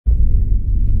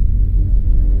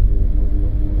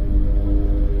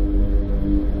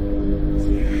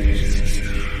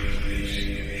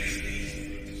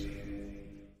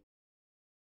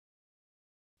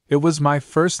It was my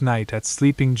first night at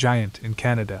Sleeping Giant in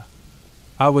Canada.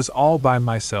 I was all by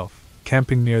myself,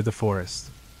 camping near the forest.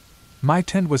 My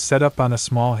tent was set up on a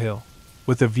small hill,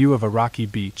 with a view of a rocky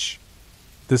beach.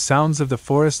 The sounds of the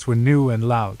forest were new and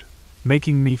loud,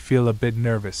 making me feel a bit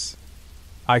nervous.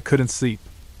 I couldn't sleep.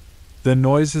 The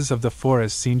noises of the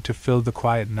forest seemed to fill the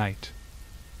quiet night.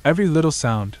 Every little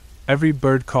sound, every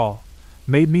bird call,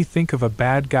 made me think of a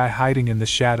bad guy hiding in the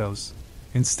shadows,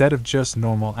 instead of just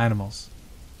normal animals.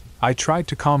 I tried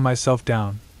to calm myself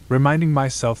down, reminding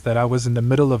myself that I was in the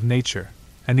middle of nature,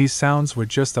 and these sounds were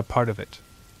just a part of it.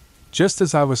 Just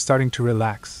as I was starting to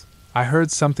relax, I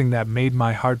heard something that made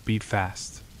my heart beat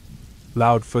fast.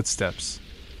 Loud footsteps.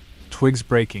 Twigs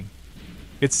breaking.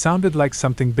 It sounded like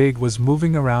something big was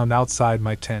moving around outside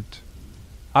my tent.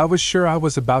 I was sure I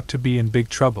was about to be in big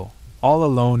trouble, all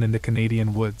alone in the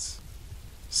Canadian woods.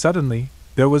 Suddenly,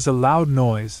 there was a loud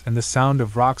noise and the sound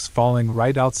of rocks falling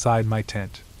right outside my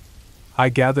tent. I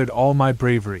gathered all my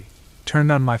bravery,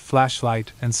 turned on my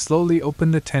flashlight, and slowly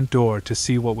opened the tent door to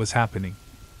see what was happening.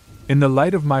 In the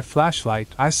light of my flashlight,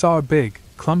 I saw a big,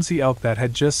 clumsy elk that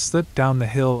had just slipped down the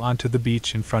hill onto the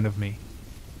beach in front of me.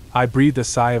 I breathed a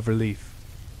sigh of relief.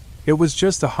 It was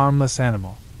just a harmless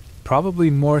animal, probably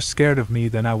more scared of me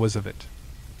than I was of it.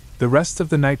 The rest of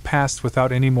the night passed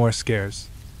without any more scares,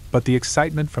 but the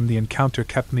excitement from the encounter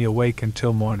kept me awake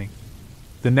until morning.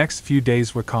 The next few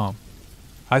days were calm.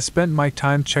 I spent my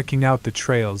time checking out the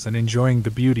trails and enjoying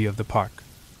the beauty of the park.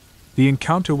 The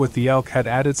encounter with the elk had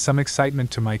added some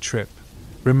excitement to my trip,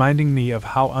 reminding me of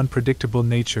how unpredictable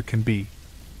nature can be.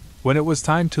 When it was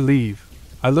time to leave,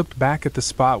 I looked back at the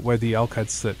spot where the elk had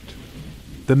slipped.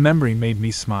 The memory made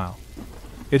me smile.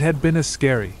 It had been a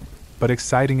scary, but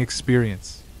exciting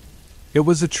experience. It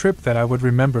was a trip that I would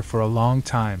remember for a long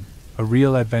time, a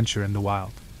real adventure in the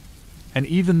wild. And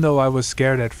even though I was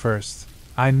scared at first,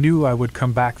 I knew I would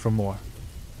come back for more.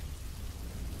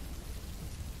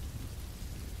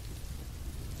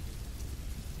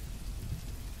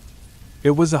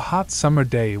 It was a hot summer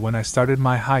day when I started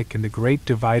my hike in the Great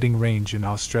Dividing Range in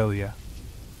Australia.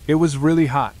 It was really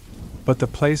hot, but the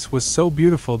place was so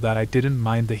beautiful that I didn't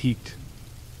mind the heat.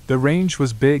 The range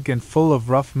was big and full of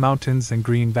rough mountains and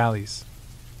green valleys.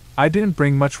 I didn't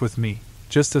bring much with me,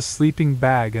 just a sleeping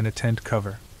bag and a tent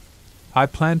cover. I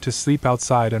planned to sleep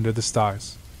outside under the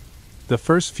stars. The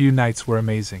first few nights were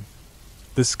amazing.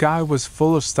 The sky was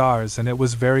full of stars and it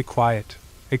was very quiet,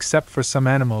 except for some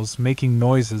animals making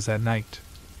noises at night.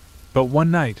 But one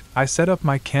night, I set up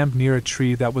my camp near a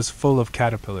tree that was full of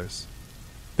caterpillars.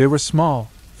 They were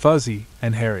small, fuzzy,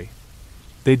 and hairy.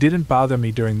 They didn't bother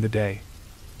me during the day.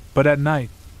 But at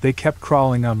night, they kept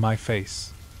crawling on my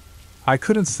face. I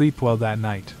couldn't sleep well that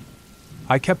night.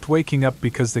 I kept waking up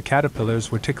because the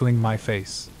caterpillars were tickling my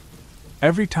face.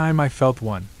 Every time I felt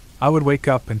one, I would wake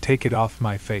up and take it off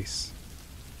my face.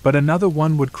 But another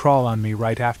one would crawl on me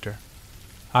right after.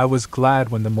 I was glad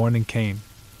when the morning came.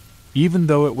 Even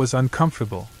though it was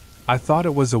uncomfortable, I thought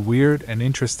it was a weird and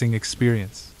interesting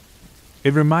experience.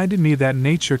 It reminded me that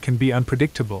nature can be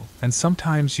unpredictable, and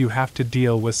sometimes you have to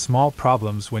deal with small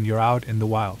problems when you're out in the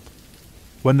wild.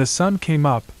 When the sun came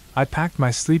up, I packed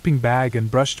my sleeping bag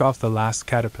and brushed off the last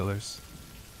caterpillars.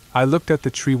 I looked at the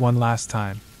tree one last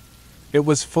time. It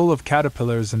was full of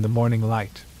caterpillars in the morning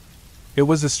light. It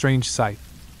was a strange sight,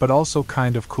 but also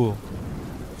kind of cool.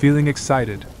 Feeling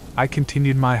excited, I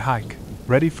continued my hike,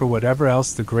 ready for whatever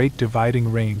else the Great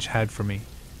Dividing Range had for me.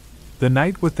 The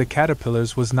night with the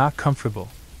caterpillars was not comfortable,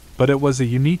 but it was a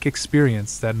unique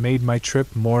experience that made my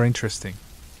trip more interesting.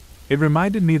 It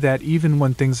reminded me that even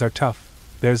when things are tough,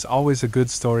 there's always a good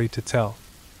story to tell.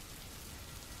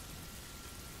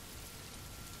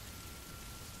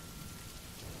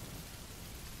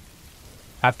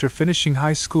 After finishing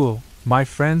high school, my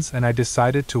friends and I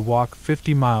decided to walk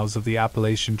 50 miles of the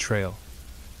Appalachian Trail.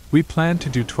 We planned to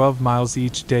do 12 miles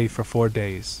each day for 4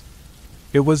 days.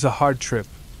 It was a hard trip,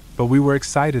 but we were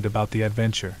excited about the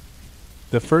adventure.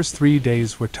 The first 3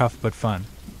 days were tough but fun.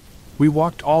 We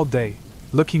walked all day,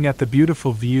 looking at the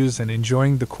beautiful views and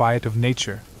enjoying the quiet of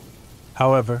nature.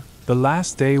 However, the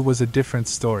last day was a different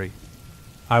story.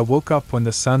 I woke up when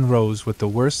the sun rose with the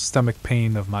worst stomach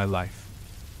pain of my life.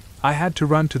 I had to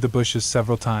run to the bushes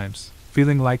several times,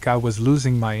 feeling like I was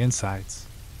losing my insides.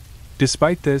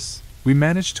 Despite this, we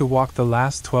managed to walk the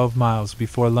last 12 miles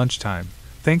before lunchtime,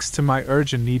 thanks to my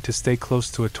urgent need to stay close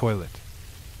to a toilet.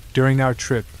 During our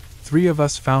trip, 3 of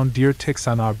us found deer ticks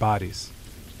on our bodies.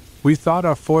 We thought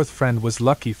our 4th friend was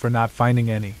lucky for not finding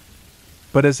any.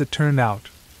 But as it turned out,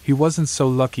 he wasn't so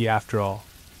lucky after all.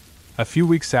 A few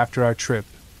weeks after our trip,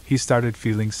 he started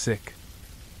feeling sick.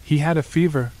 He had a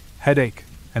fever, headache,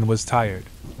 and was tired.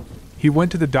 He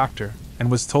went to the doctor and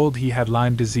was told he had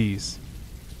Lyme disease.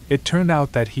 It turned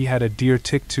out that he had a deer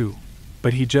tick too,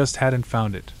 but he just hadn't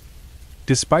found it.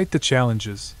 Despite the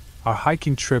challenges, our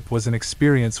hiking trip was an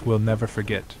experience we'll never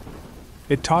forget.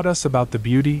 It taught us about the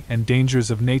beauty and dangers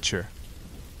of nature.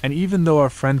 And even though our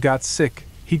friend got sick,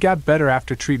 he got better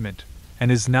after treatment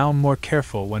and is now more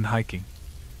careful when hiking.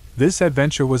 This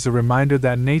adventure was a reminder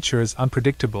that nature is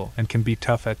unpredictable and can be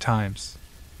tough at times.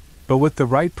 But with the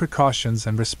right precautions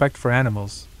and respect for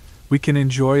animals, we can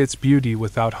enjoy its beauty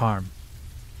without harm.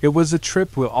 It was a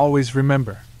trip we'll always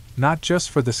remember, not just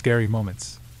for the scary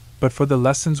moments, but for the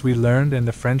lessons we learned and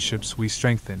the friendships we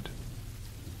strengthened.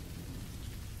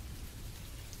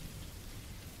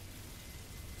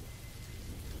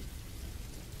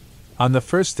 On the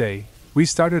first day, we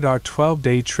started our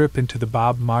 12-day trip into the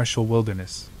Bob Marshall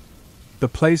Wilderness. The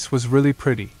place was really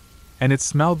pretty, and it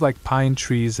smelled like pine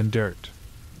trees and dirt.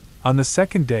 On the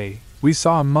second day, we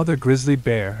saw a mother grizzly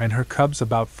bear and her cubs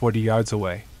about 40 yards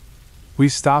away. We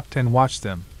stopped and watched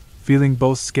them, feeling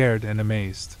both scared and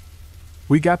amazed.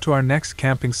 We got to our next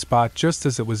camping spot just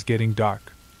as it was getting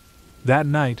dark. That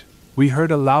night, we heard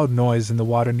a loud noise in the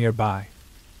water nearby.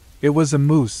 It was a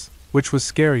moose, which was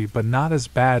scary but not as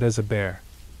bad as a bear.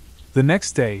 The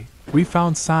next day, we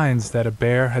found signs that a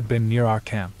bear had been near our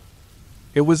camp.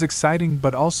 It was exciting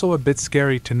but also a bit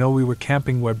scary to know we were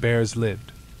camping where bears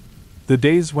lived. The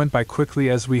days went by quickly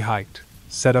as we hiked,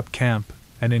 set up camp,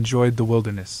 and enjoyed the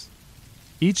wilderness.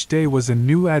 Each day was a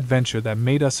new adventure that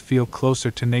made us feel closer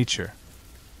to nature.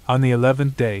 On the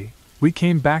 11th day, we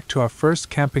came back to our first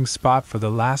camping spot for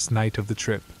the last night of the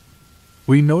trip.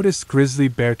 We noticed grizzly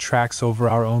bear tracks over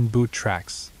our own boot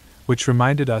tracks, which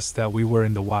reminded us that we were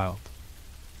in the wild.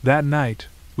 That night,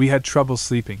 we had trouble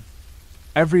sleeping.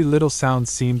 Every little sound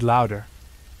seemed louder.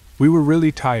 We were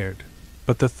really tired,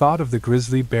 but the thought of the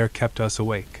grizzly bear kept us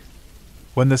awake.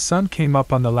 When the sun came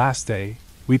up on the last day,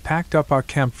 we packed up our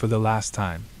camp for the last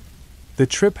time. The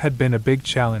trip had been a big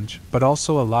challenge, but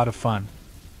also a lot of fun.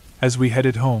 As we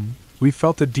headed home, we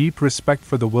felt a deep respect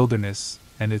for the wilderness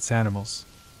and its animals.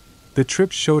 The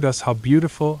trip showed us how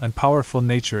beautiful and powerful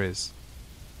nature is.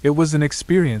 It was an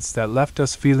experience that left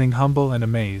us feeling humble and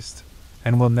amazed,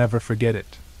 and we'll never forget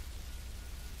it.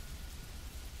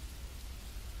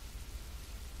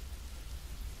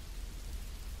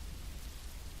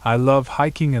 I love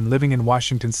hiking and living in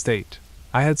Washington State.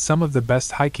 I had some of the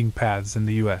best hiking paths in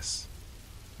the U.S.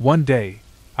 One day,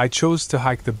 I chose to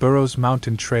hike the Burroughs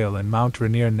Mountain Trail in Mount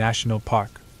Rainier National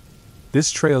Park.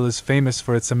 This trail is famous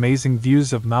for its amazing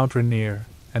views of Mount Rainier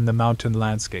and the mountain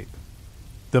landscape.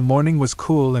 The morning was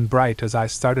cool and bright as I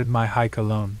started my hike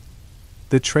alone.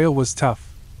 The trail was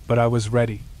tough, but I was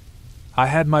ready. I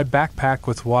had my backpack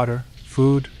with water,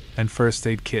 food, and first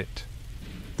aid kit.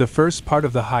 The first part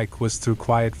of the hike was through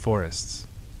quiet forests.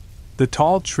 The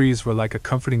tall trees were like a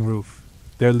comforting roof,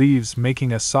 their leaves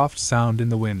making a soft sound in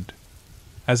the wind.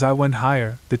 As I went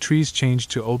higher, the trees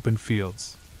changed to open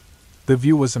fields. The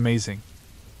view was amazing.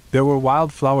 There were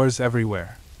wildflowers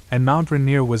everywhere, and Mount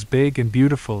Rainier was big and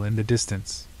beautiful in the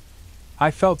distance. I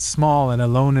felt small and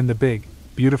alone in the big,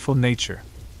 beautiful nature.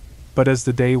 But as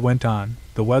the day went on,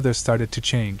 the weather started to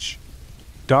change.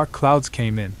 Dark clouds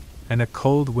came in, and a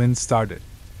cold wind started.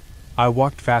 I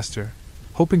walked faster,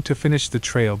 hoping to finish the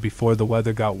trail before the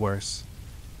weather got worse.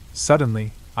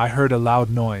 Suddenly, I heard a loud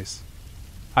noise.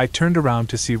 I turned around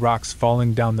to see rocks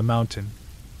falling down the mountain.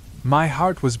 My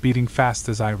heart was beating fast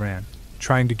as I ran,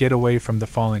 trying to get away from the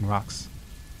falling rocks.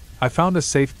 I found a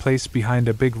safe place behind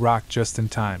a big rock just in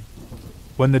time.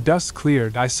 When the dust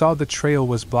cleared, I saw the trail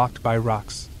was blocked by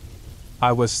rocks.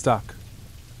 I was stuck.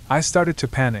 I started to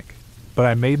panic, but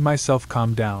I made myself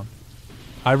calm down.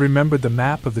 I remembered the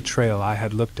map of the trail I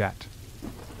had looked at.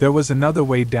 There was another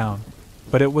way down,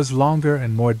 but it was longer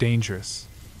and more dangerous.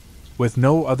 With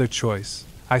no other choice,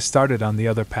 I started on the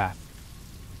other path.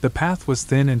 The path was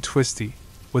thin and twisty,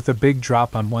 with a big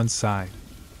drop on one side.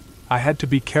 I had to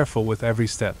be careful with every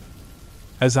step.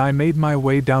 As I made my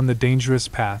way down the dangerous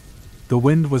path, the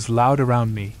wind was loud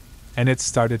around me, and it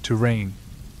started to rain.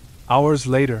 Hours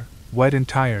later, wet and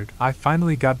tired, I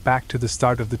finally got back to the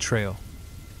start of the trail.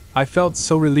 I felt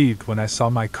so relieved when I saw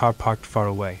my car parked far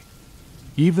away.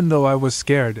 Even though I was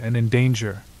scared and in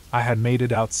danger, I had made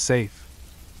it out safe.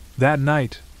 That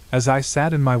night, as I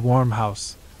sat in my warm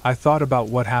house, I thought about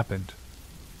what happened.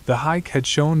 The hike had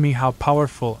shown me how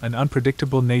powerful and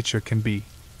unpredictable nature can be.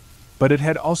 But it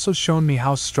had also shown me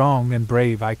how strong and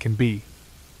brave I can be.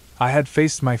 I had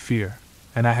faced my fear,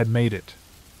 and I had made it.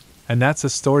 And that's a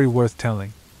story worth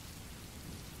telling.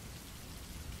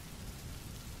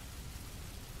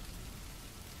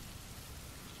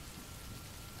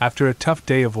 After a tough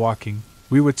day of walking,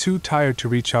 We were too tired to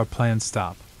reach our planned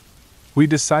stop. We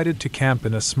decided to camp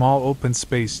in a small open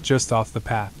space just off the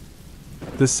path.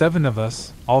 The 7 of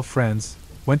us, all friends,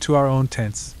 went to our own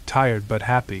tents, tired but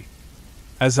happy.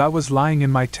 As I was lying in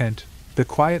my tent, the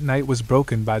quiet night was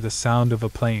broken by the sound of a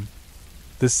plane.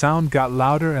 The sound got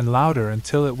louder and louder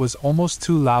until it was almost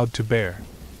too loud to bear.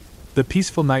 The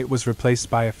peaceful night was replaced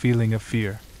by a feeling of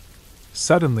fear.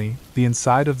 Suddenly, the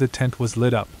inside of the tent was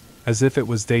lit up, as if it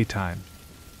was daytime.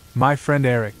 My friend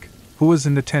Eric, who was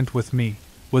in the tent with me,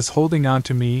 was holding on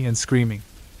to me and screaming.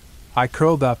 I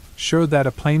curled up, sure that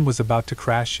a plane was about to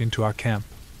crash into our camp.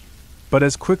 But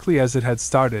as quickly as it had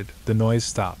started, the noise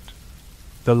stopped.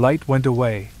 The light went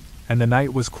away, and the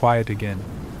night was quiet again.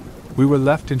 We were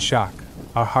left in shock,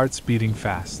 our hearts beating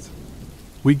fast.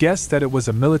 We guessed that it was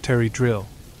a military drill,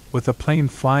 with a plane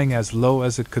flying as low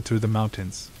as it could through the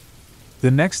mountains.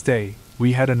 The next day,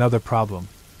 we had another problem.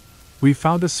 We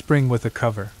found a spring with a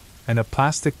cover, and a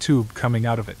plastic tube coming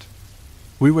out of it.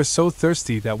 We were so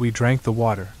thirsty that we drank the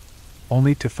water,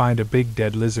 only to find a big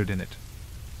dead lizard in it.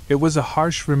 It was a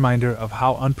harsh reminder of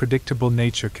how unpredictable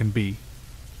nature can be.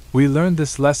 We learned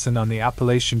this lesson on the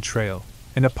Appalachian Trail,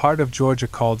 in a part of Georgia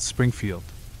called Springfield.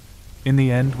 In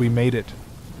the end, we made it.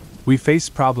 We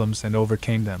faced problems and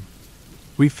overcame them.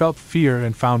 We felt fear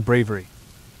and found bravery.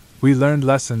 We learned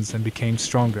lessons and became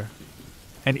stronger.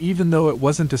 And even though it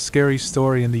wasn't a scary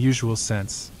story in the usual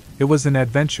sense, it was an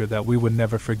adventure that we would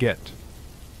never forget.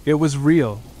 It was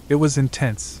real, it was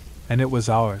intense, and it was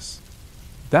ours.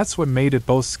 That's what made it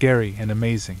both scary and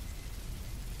amazing.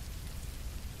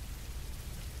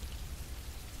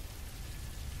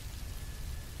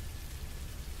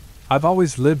 I've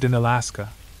always lived in Alaska,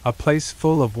 a place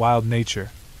full of wild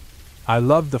nature. I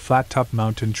loved the Flat Top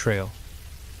Mountain Trail.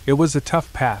 It was a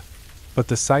tough path, but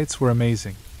the sights were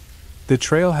amazing. The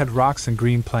trail had rocks and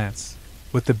green plants,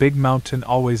 with the big mountain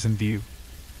always in view.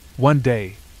 One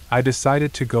day, I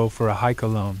decided to go for a hike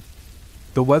alone.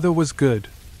 The weather was good,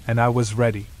 and I was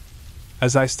ready.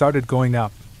 As I started going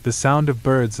up, the sound of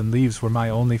birds and leaves were my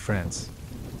only friends.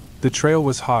 The trail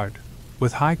was hard,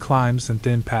 with high climbs and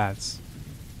thin paths.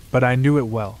 But I knew it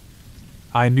well.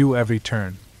 I knew every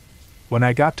turn. When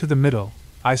I got to the middle,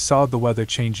 I saw the weather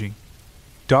changing.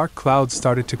 Dark clouds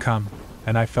started to come,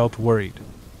 and I felt worried.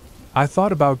 I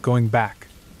thought about going back,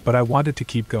 but I wanted to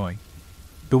keep going.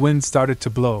 The wind started to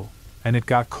blow, and it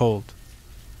got cold.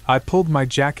 I pulled my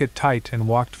jacket tight and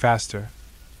walked faster.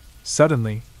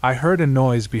 Suddenly, I heard a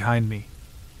noise behind me.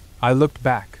 I looked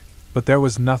back, but there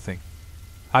was nothing.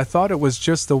 I thought it was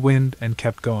just the wind and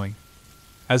kept going.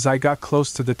 As I got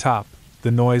close to the top,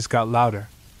 the noise got louder.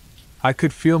 I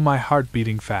could feel my heart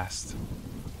beating fast.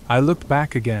 I looked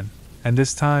back again, and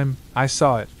this time, I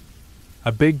saw it.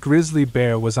 A big grizzly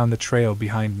bear was on the trail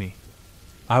behind me.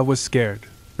 I was scared,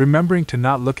 remembering to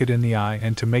not look it in the eye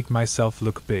and to make myself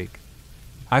look big.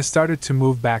 I started to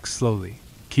move back slowly,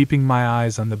 keeping my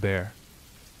eyes on the bear.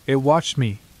 It watched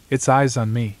me, its eyes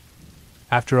on me.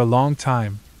 After a long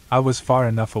time, I was far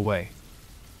enough away.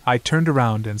 I turned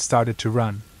around and started to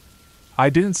run. I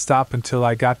didn't stop until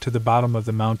I got to the bottom of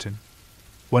the mountain.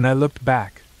 When I looked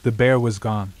back, the bear was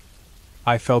gone.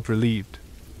 I felt relieved.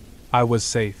 I was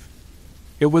safe.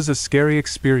 It was a scary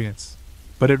experience,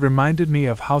 but it reminded me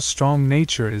of how strong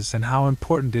nature is and how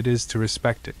important it is to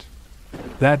respect it.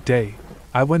 That day,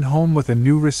 I went home with a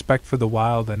new respect for the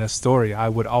wild and a story I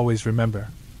would always remember.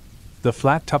 The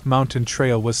Flat Top Mountain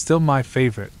Trail was still my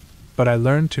favorite, but I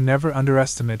learned to never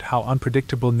underestimate how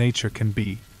unpredictable nature can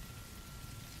be.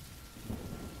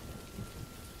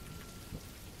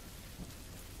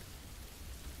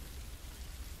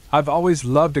 I've always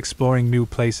loved exploring new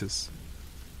places.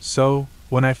 So,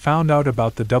 when I found out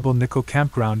about the Double Nickel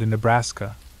Campground in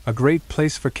Nebraska, a great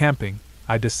place for camping,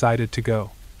 I decided to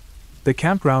go. The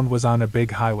campground was on a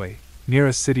big highway, near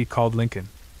a city called Lincoln.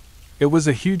 It was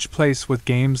a huge place with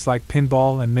games like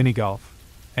pinball and minigolf,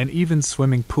 and even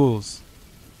swimming pools.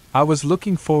 I was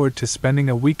looking forward to spending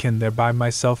a weekend there by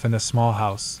myself in a small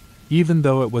house, even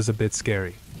though it was a bit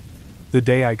scary. The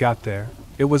day I got there,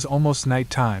 it was almost night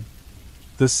time.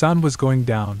 The sun was going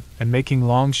down and making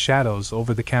long shadows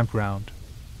over the campground.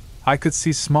 I could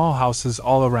see small houses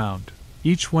all around,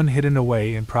 each one hidden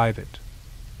away in private.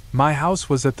 My house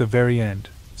was at the very end,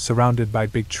 surrounded by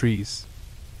big trees.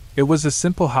 It was a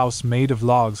simple house made of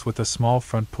logs with a small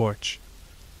front porch.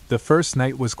 The first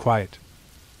night was quiet.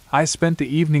 I spent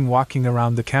the evening walking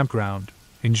around the campground,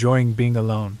 enjoying being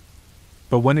alone.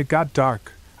 But when it got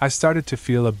dark, I started to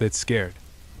feel a bit scared.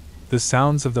 The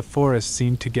sounds of the forest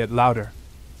seemed to get louder.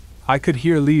 I could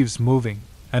hear leaves moving,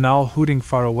 an owl hooting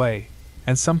far away,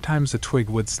 and sometimes a twig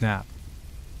would snap.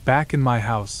 Back in my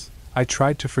house, I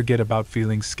tried to forget about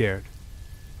feeling scared.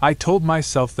 I told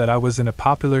myself that I was in a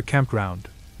popular campground,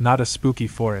 not a spooky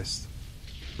forest.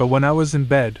 But when I was in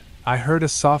bed, I heard a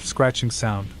soft scratching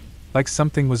sound, like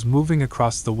something was moving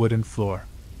across the wooden floor.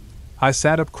 I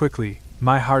sat up quickly,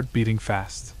 my heart beating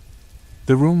fast.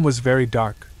 The room was very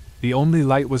dark, the only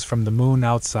light was from the moon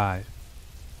outside.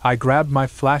 I grabbed my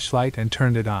flashlight and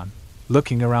turned it on,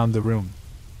 looking around the room.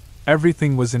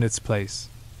 Everything was in its place.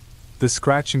 The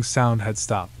scratching sound had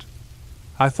stopped.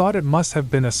 I thought it must have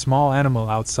been a small animal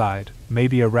outside,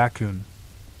 maybe a raccoon.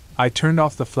 I turned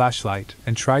off the flashlight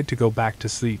and tried to go back to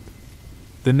sleep.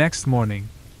 The next morning,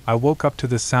 I woke up to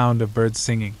the sound of birds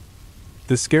singing.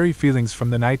 The scary feelings from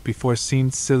the night before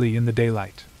seemed silly in the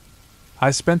daylight.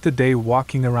 I spent the day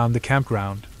walking around the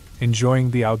campground, enjoying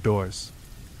the outdoors.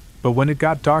 But when it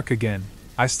got dark again,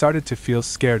 I started to feel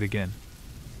scared again.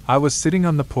 I was sitting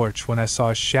on the porch when I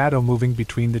saw a shadow moving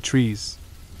between the trees.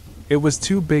 It was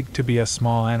too big to be a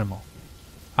small animal.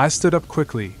 I stood up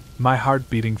quickly, my heart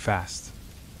beating fast.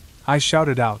 I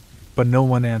shouted out, but no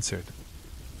one answered.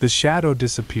 The shadow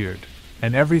disappeared,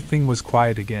 and everything was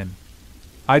quiet again.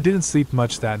 I didn't sleep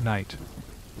much that night.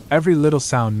 Every little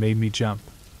sound made me jump.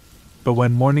 But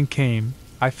when morning came,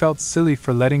 I felt silly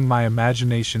for letting my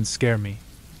imagination scare me.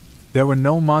 There were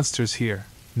no monsters here,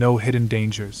 no hidden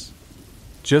dangers.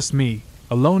 Just me,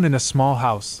 alone in a small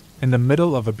house, in the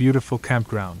middle of a beautiful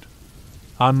campground.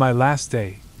 On my last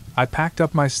day, I packed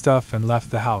up my stuff and left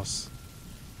the house.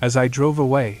 As I drove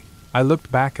away, I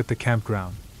looked back at the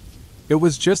campground. It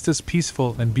was just as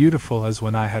peaceful and beautiful as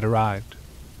when I had arrived.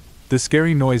 The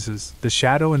scary noises, the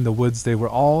shadow in the woods, they were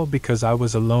all because I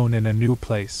was alone in a new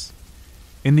place.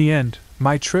 In the end,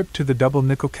 my trip to the Double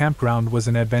Nickel campground was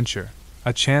an adventure,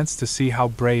 a chance to see how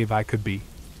brave I could be.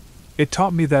 It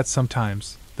taught me that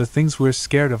sometimes, the things we're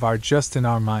scared of are just in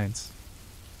our minds.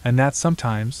 And that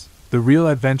sometimes, the real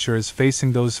adventure is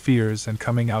facing those fears and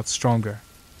coming out stronger.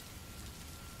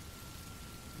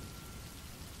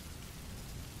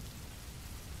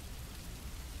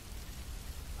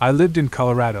 I lived in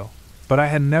Colorado, but I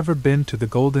had never been to the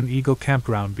Golden Eagle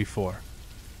campground before.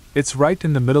 It's right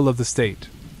in the middle of the state,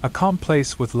 a calm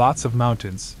place with lots of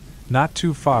mountains, not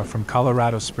too far from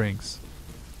Colorado Springs.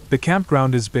 The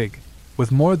campground is big,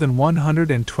 with more than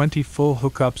 120 full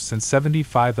hookups and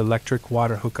 75 electric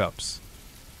water hookups.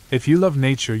 If you love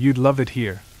nature, you'd love it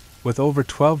here, with over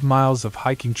 12 miles of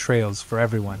hiking trails for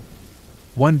everyone.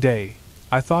 One day,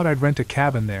 I thought I'd rent a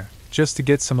cabin there, just to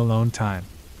get some alone time.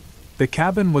 The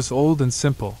cabin was old and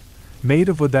simple, made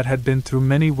of wood that had been through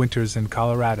many winters in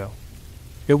Colorado.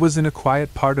 It was in a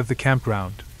quiet part of the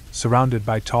campground, surrounded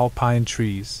by tall pine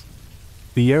trees.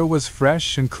 The air was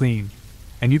fresh and clean,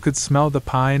 and you could smell the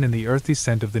pine and the earthy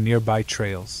scent of the nearby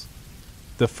trails.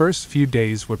 The first few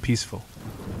days were peaceful.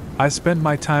 I spent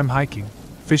my time hiking,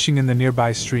 fishing in the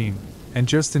nearby stream, and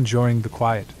just enjoying the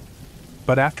quiet.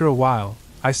 But after a while,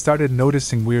 I started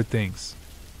noticing weird things.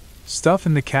 Stuff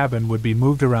in the cabin would be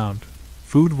moved around,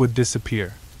 food would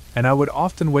disappear, and I would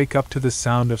often wake up to the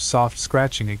sound of soft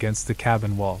scratching against the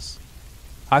cabin walls.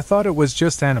 I thought it was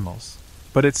just animals,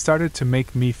 but it started to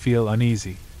make me feel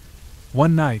uneasy.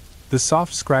 One night, the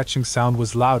soft scratching sound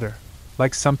was louder,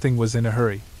 like something was in a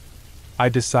hurry. I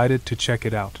decided to check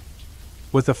it out.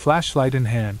 With a flashlight in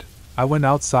hand, I went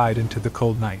outside into the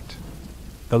cold night.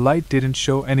 The light didn't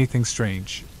show anything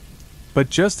strange. But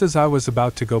just as I was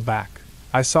about to go back,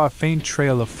 I saw a faint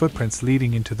trail of footprints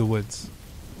leading into the woods.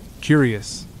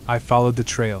 Curious, I followed the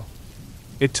trail.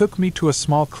 It took me to a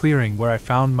small clearing where I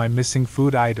found my missing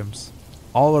food items,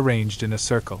 all arranged in a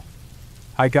circle.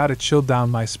 I got a chill down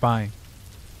my spine.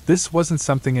 This wasn't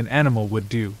something an animal would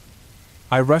do.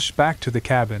 I rushed back to the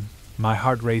cabin, my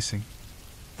heart racing.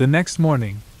 The next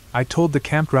morning, I told the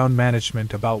campground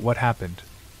management about what happened.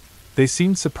 They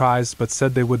seemed surprised but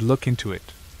said they would look into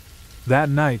it. That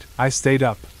night, I stayed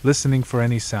up, listening for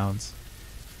any sounds.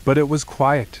 But it was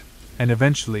quiet, and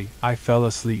eventually, I fell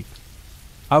asleep.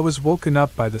 I was woken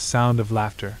up by the sound of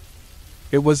laughter.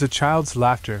 It was a child's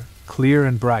laughter, clear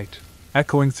and bright,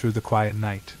 echoing through the quiet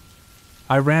night.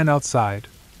 I ran outside,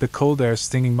 the cold air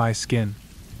stinging my skin.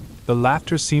 The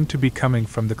laughter seemed to be coming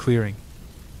from the clearing.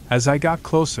 As I got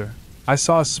closer, I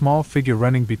saw a small figure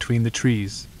running between the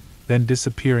trees, then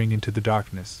disappearing into the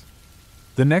darkness.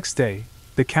 The next day,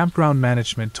 the campground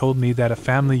management told me that a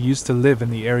family used to live in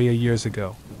the area years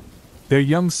ago. Their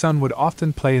young son would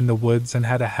often play in the woods and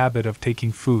had a habit of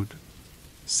taking food.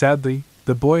 Sadly,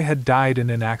 the boy had died in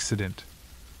an accident.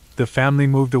 The family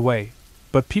moved away,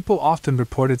 but people often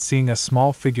reported seeing a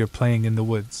small figure playing in the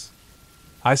woods.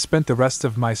 I spent the rest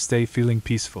of my stay feeling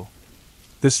peaceful.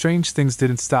 The strange things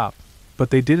didn't stop,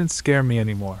 but they didn't scare me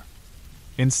anymore.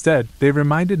 Instead, they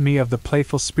reminded me of the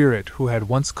playful spirit who had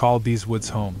once called these woods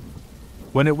home.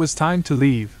 When it was time to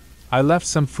leave, I left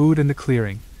some food in the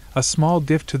clearing, a small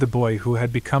gift to the boy who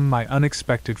had become my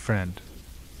unexpected friend.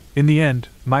 In the end,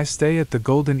 my stay at the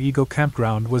Golden Eagle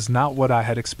campground was not what I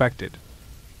had expected.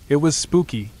 It was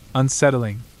spooky,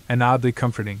 unsettling, and oddly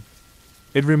comforting.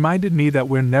 It reminded me that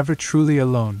we're never truly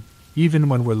alone, even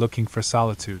when we're looking for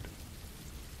solitude.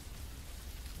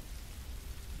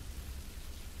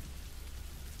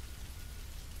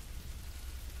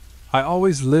 I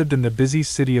always lived in the busy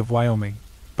city of Wyoming,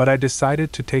 but I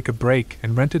decided to take a break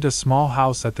and rented a small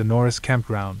house at the Norris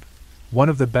Campground, one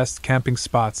of the best camping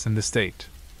spots in the state.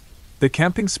 The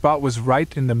camping spot was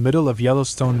right in the middle of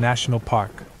Yellowstone National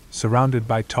Park, surrounded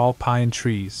by tall pine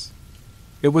trees.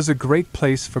 It was a great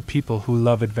place for people who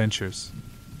love adventures.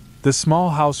 The small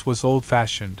house was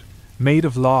old-fashioned, made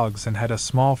of logs and had a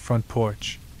small front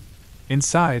porch.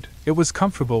 Inside, it was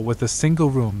comfortable with a single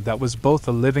room that was both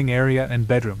a living area and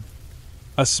bedroom.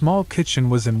 A small kitchen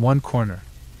was in one corner,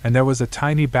 and there was a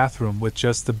tiny bathroom with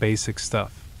just the basic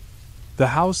stuff. The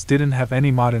house didn't have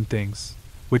any modern things,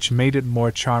 which made it more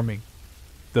charming.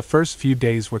 The first few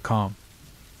days were calm.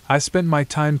 I spent my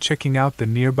time checking out the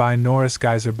nearby Norris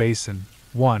Geyser Basin,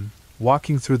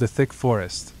 walking through the thick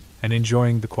forest, and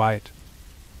enjoying the quiet.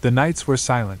 The nights were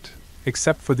silent,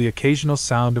 except for the occasional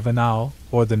sound of an owl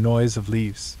or the noise of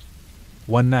leaves.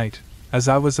 One night, as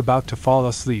I was about to fall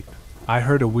asleep, I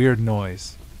heard a weird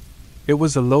noise. It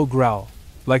was a low growl,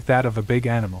 like that of a big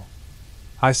animal.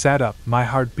 I sat up, my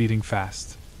heart beating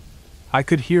fast. I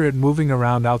could hear it moving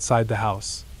around outside the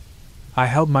house. I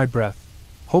held my breath,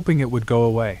 hoping it would go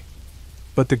away.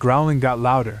 But the growling got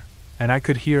louder, and I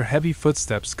could hear heavy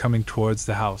footsteps coming towards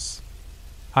the house.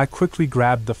 I quickly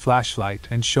grabbed the flashlight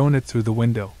and shone it through the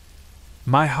window.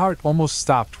 My heart almost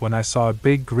stopped when I saw a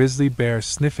big grizzly bear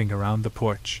sniffing around the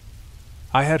porch.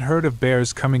 I had heard of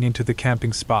bears coming into the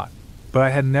camping spot, but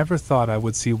I had never thought I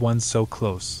would see one so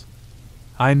close.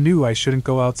 I knew I shouldn't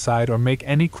go outside or make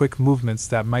any quick movements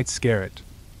that might scare it.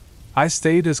 I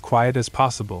stayed as quiet as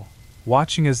possible,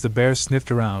 watching as the bear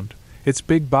sniffed around, its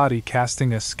big body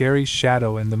casting a scary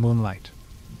shadow in the moonlight.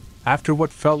 After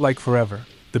what felt like forever,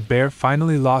 the bear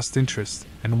finally lost interest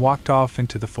and walked off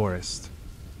into the forest.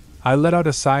 I let out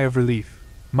a sigh of relief,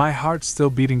 my heart still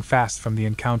beating fast from the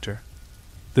encounter.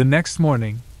 The next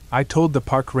morning, I told the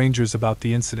park rangers about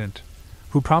the incident,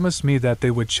 who promised me that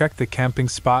they would check the camping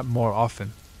spot more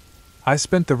often. I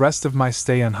spent the rest of my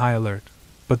stay on high alert,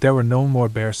 but there were no more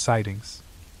bear sightings.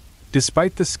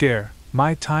 Despite the scare,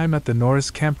 my time at the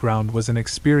Norris Campground was an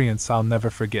experience I'll never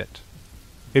forget.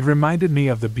 It reminded me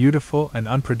of the beautiful and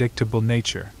unpredictable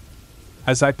nature.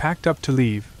 As I packed up to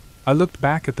leave, I looked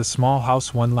back at the small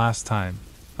house one last time,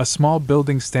 a small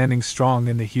building standing strong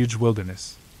in the huge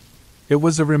wilderness. It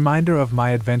was a reminder of my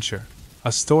adventure,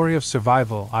 a story of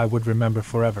survival I would remember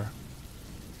forever.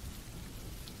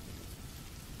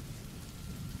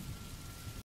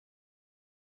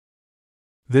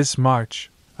 This March,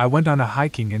 I went on a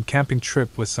hiking and camping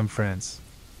trip with some friends.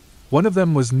 One of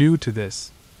them was new to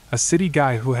this, a city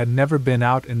guy who had never been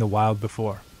out in the wild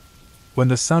before. When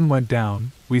the sun went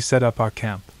down, we set up our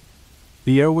camp.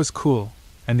 The air was cool,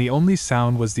 and the only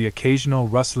sound was the occasional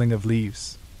rustling of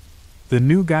leaves. The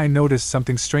new guy noticed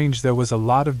something strange. There was a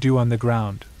lot of dew on the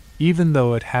ground, even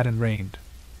though it hadn't rained.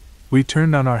 We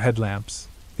turned on our headlamps,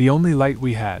 the only light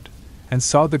we had, and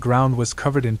saw the ground was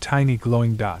covered in tiny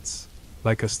glowing dots,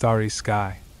 like a starry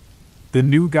sky. The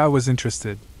new guy was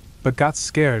interested, but got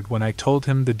scared when I told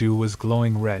him the dew was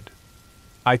glowing red.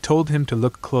 I told him to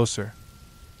look closer.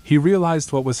 He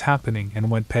realized what was happening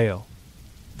and went pale.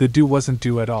 The dew wasn't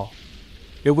dew at all.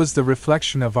 It was the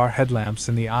reflection of our headlamps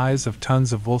in the eyes of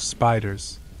tons of wolf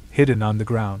spiders, hidden on the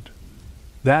ground.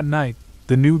 That night,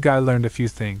 the new guy learned a few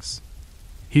things.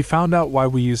 He found out why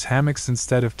we use hammocks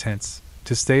instead of tents,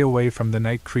 to stay away from the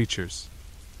night creatures.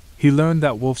 He learned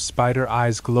that wolf spider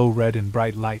eyes glow red in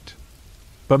bright light.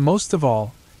 But most of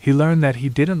all, he learned that he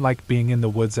didn't like being in the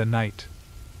woods at night.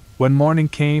 When morning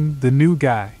came, the new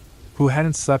guy, who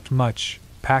hadn't slept much,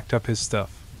 packed up his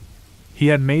stuff. He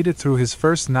had made it through his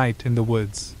first night in the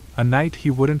woods, a night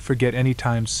he wouldn't forget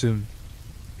anytime soon.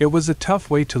 It was a tough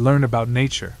way to learn about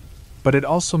nature, but it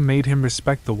also made him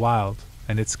respect the wild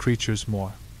and its creatures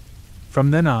more. From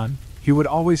then on, he would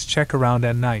always check around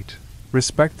at night,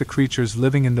 respect the creatures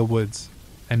living in the woods,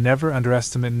 and never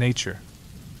underestimate nature.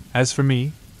 As for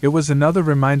me, it was another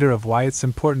reminder of why it's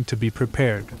important to be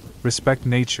prepared, respect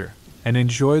nature, and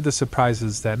enjoy the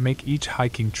surprises that make each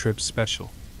hiking trip special.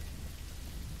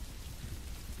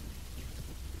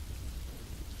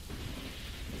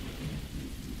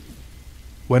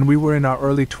 When we were in our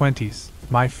early 20s,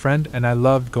 My friend and I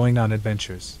loved going on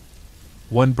adventures.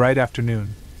 One bright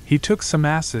afternoon, he took some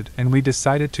acid and we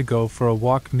decided to go for a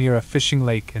walk near a fishing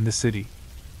lake in the city.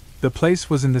 The place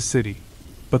was in the city,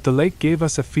 but the lake gave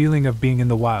us a feeling of being in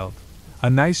the wild, a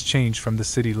nice change from the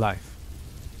city life.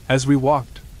 As we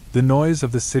walked, the noise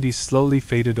of the city slowly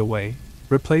faded away,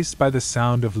 replaced by the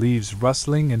sound of leaves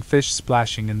rustling and fish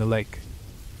splashing in the lake.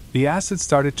 The acid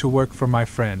started to work for my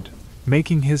friend,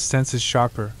 making his senses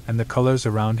sharper and the colors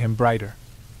around him brighter.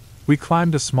 We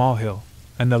climbed a small hill,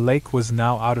 and the lake was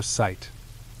now out of sight.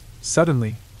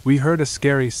 Suddenly, we heard a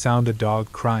scary sound, a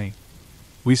dog crying.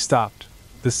 We stopped,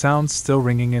 the sound still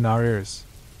ringing in our ears.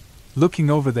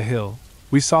 Looking over the hill,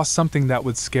 we saw something that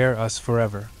would scare us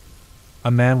forever.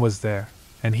 A man was there,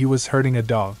 and he was hurting a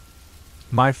dog.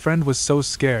 My friend was so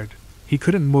scared, he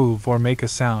couldn't move or make a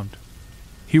sound.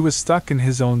 He was stuck in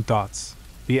his own thoughts,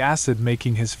 the acid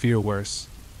making his fear worse.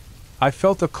 I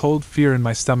felt a cold fear in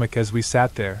my stomach as we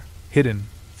sat there, hidden,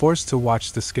 forced to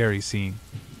watch the scary scene.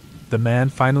 The man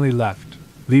finally left,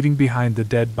 leaving behind the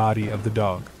dead body of the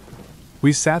dog.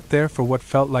 We sat there for what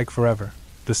felt like forever.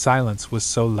 The silence was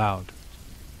so loud.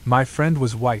 My friend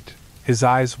was white, his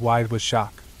eyes wide with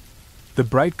shock. The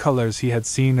bright colors he had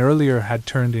seen earlier had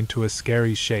turned into a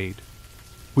scary shade.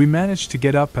 We managed to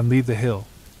get up and leave the hill,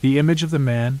 the image of the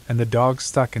man and the dog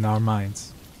stuck in our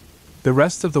minds. The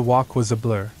rest of the walk was a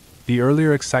blur, the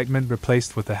earlier excitement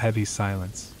replaced with a heavy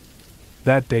silence.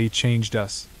 That day changed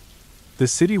us. The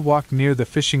city walk near the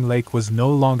fishing lake was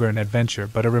no longer an adventure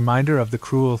but a reminder of the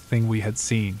cruel thing we had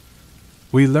seen.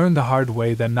 We learned the hard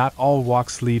way that not all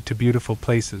walks lead to beautiful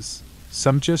places,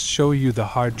 some just show you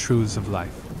the hard truths of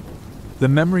life. The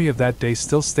memory of that day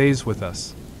still stays with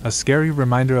us, a scary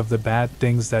reminder of the bad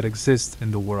things that exist in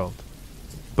the world.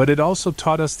 But it also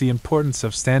taught us the importance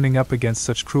of standing up against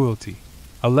such cruelty,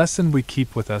 a lesson we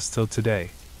keep with us till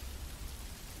today.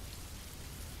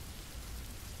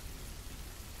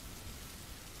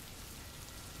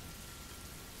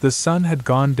 The sun had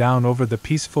gone down over the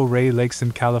peaceful Ray Lakes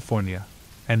in California,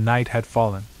 and night had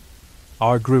fallen.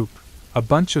 Our group, a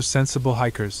bunch of sensible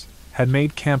hikers, had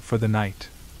made camp for the night.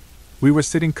 We were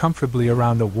sitting comfortably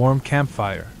around a warm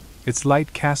campfire, its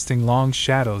light casting long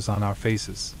shadows on our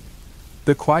faces.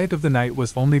 The quiet of the night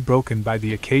was only broken by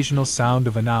the occasional sound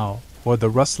of an owl or the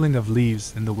rustling of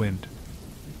leaves in the wind.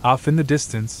 Off in the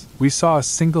distance, we saw a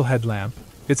single headlamp,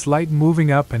 its light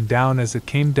moving up and down as it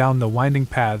came down the winding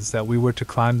paths that we were to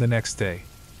climb the next day.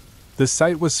 The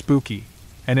sight was spooky,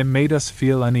 and it made us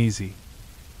feel uneasy.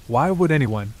 Why would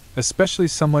anyone, especially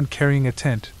someone carrying a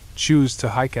tent, choose to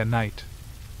hike at night?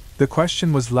 The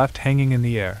question was left hanging in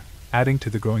the air, adding to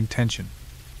the growing tension.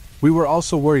 We were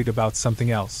also worried about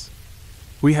something else.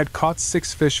 We had caught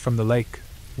 6 fish from the lake,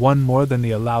 one more than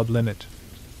the allowed limit.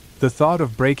 The thought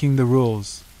of breaking the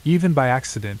rules, even by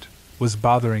accident, was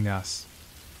bothering us.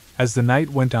 As the night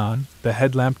went on, the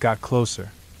headlamp got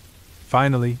closer.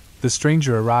 Finally, the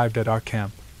stranger arrived at our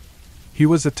camp. He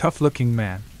was a tough-looking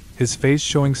man, his face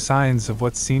showing signs of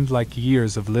what seemed like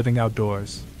years of living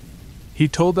outdoors. He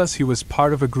told us he was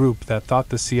part of a group that thought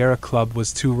the Sierra Club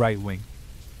was too right-wing.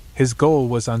 His goal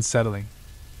was unsettling.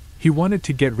 He wanted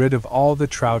to get rid of all the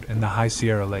trout in the High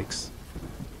Sierra Lakes.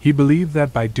 He believed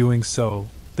that by doing so,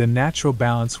 the natural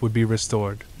balance would be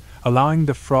restored, allowing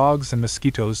the frogs and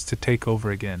mosquitoes to take over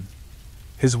again.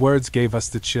 His words gave us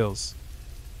the chills.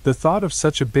 The thought of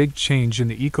such a big change in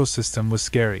the ecosystem was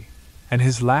scary, and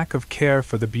his lack of care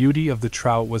for the beauty of the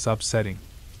trout was upsetting.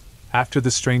 After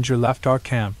the stranger left our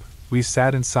camp, we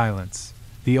sat in silence,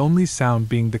 the only sound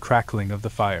being the crackling of the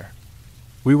fire.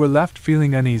 We were left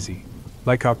feeling uneasy,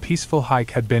 like our peaceful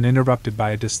hike had been interrupted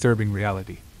by a disturbing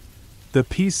reality. The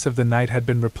peace of the night had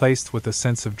been replaced with a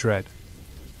sense of dread.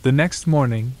 The next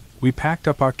morning, we packed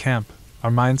up our camp,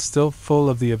 our minds still full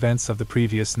of the events of the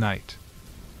previous night.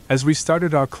 As we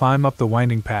started our climb up the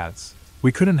winding paths,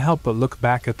 we couldn't help but look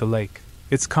back at the lake,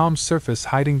 its calm surface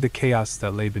hiding the chaos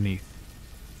that lay beneath.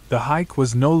 The hike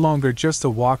was no longer just a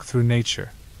walk through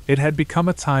nature, it had become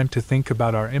a time to think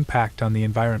about our impact on the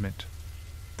environment.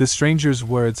 The stranger's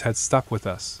words had stuck with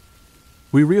us.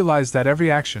 We realized that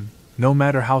every action, no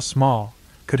matter how small,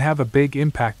 could have a big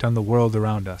impact on the world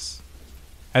around us.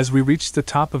 As we reached the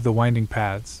top of the winding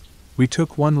paths, we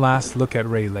took one last look at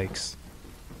Ray Lakes.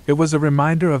 It was a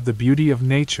reminder of the beauty of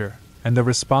nature and the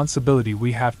responsibility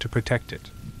we have to protect it.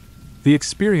 The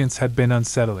experience had been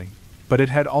unsettling, but it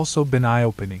had also been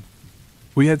eye-opening.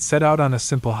 We had set out on a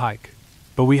simple hike,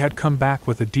 but we had come back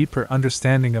with a deeper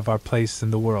understanding of our place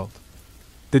in the world.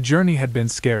 The journey had been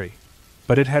scary,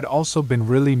 but it had also been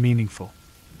really meaningful,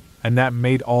 and that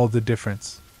made all the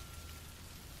difference.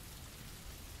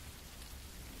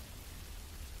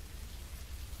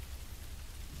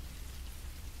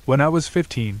 When I was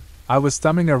 15, I was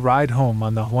thumbing a ride home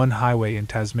on the one highway in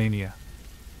Tasmania.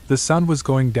 The sun was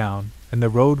going down, and the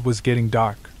road was getting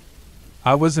dark.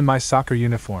 I was in my soccer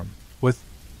uniform, with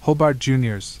Hobart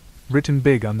Juniors written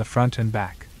big on the front and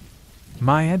back.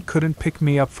 My aunt couldn't pick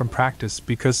me up from practice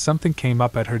because something came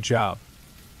up at her job.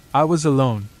 I was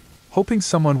alone, hoping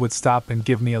someone would stop and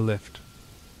give me a lift.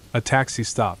 A taxi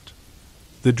stopped.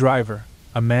 The driver,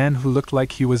 a man who looked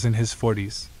like he was in his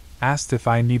 40s, asked if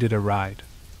I needed a ride.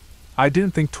 I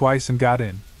didn't think twice and got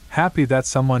in, happy that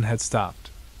someone had stopped.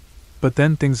 But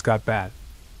then things got bad.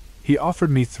 He offered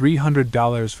me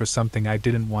 $300 for something I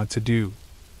didn't want to do.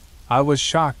 I was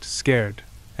shocked, scared,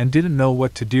 and didn't know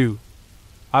what to do.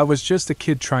 I was just a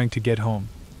kid trying to get home.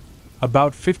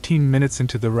 About 15 minutes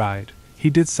into the ride, he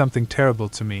did something terrible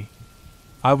to me.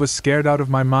 I was scared out of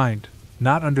my mind,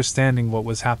 not understanding what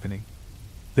was happening.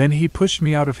 Then he pushed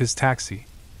me out of his taxi,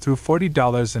 threw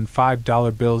 $40 and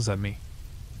 $5 bills at me.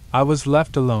 I was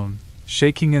left alone,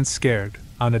 shaking and scared,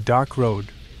 on a dark road,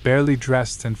 barely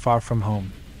dressed and far from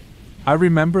home. I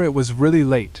remember it was really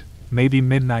late, maybe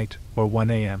midnight or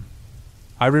 1 a.m.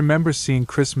 I remember seeing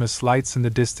Christmas lights in the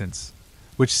distance,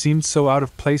 which seemed so out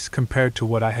of place compared to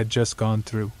what I had just gone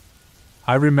through.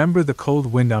 I remember the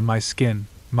cold wind on my skin,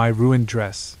 my ruined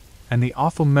dress, and the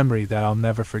awful memory that I'll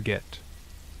never forget.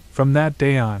 From that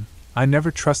day on, I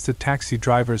never trusted taxi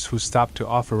drivers who stopped to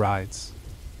offer rides.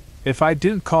 If I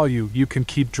didn't call you, you can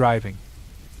keep driving.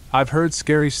 I've heard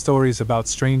scary stories about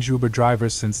strange Uber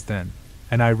drivers since then,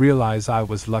 and I realize I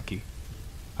was lucky.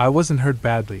 I wasn't hurt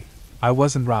badly, I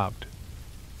wasn't robbed.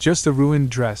 Just a ruined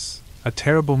dress, a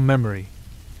terrible memory,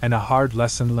 and a hard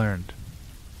lesson learned.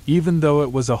 Even though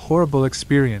it was a horrible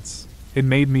experience, it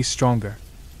made me stronger.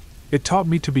 It taught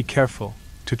me to be careful,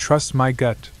 to trust my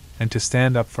gut, and to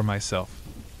stand up for myself.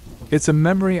 It's a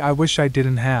memory I wish I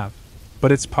didn't have,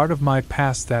 but it's part of my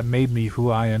past that made me who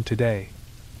I am today.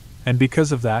 And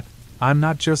because of that, I'm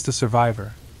not just a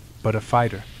survivor, but a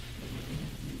fighter.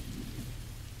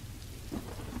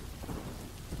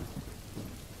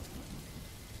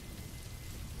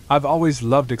 I've always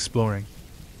loved exploring.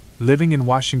 Living in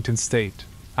Washington State,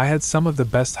 I had some of the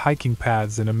best hiking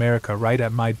paths in America right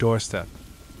at my doorstep.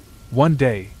 One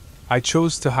day, I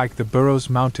chose to hike the Burroughs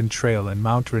Mountain Trail in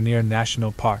Mount Rainier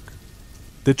National Park.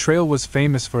 The trail was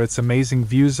famous for its amazing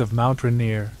views of Mount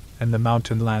Rainier and the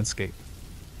mountain landscape.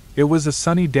 It was a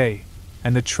sunny day,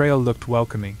 and the trail looked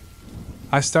welcoming.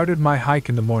 I started my hike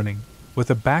in the morning, with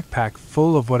a backpack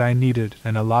full of what I needed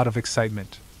and a lot of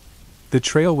excitement. The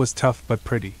trail was tough but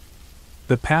pretty.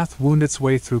 The path wound its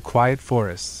way through quiet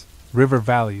forests, river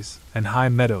valleys, and high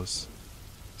meadows.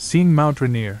 Seeing Mount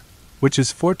Rainier, which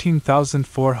is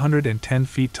 14,410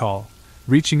 feet tall,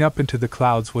 reaching up into the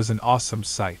clouds was an awesome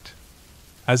sight.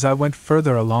 As I went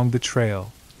further along the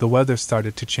trail, the weather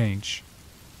started to change.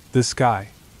 The sky,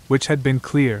 which had been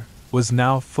clear, was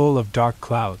now full of dark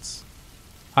clouds.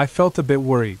 I felt a bit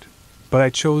worried, but I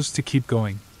chose to keep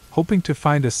going, hoping to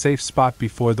find a safe spot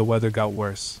before the weather got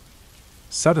worse.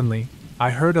 Suddenly, I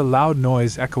heard a loud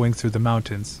noise echoing through the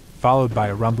mountains, followed by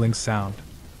a rumbling sound.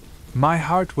 My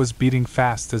heart was beating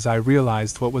fast as I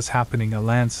realized what was happening: a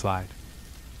landslide.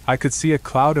 I could see a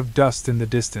cloud of dust in the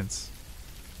distance.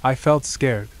 I felt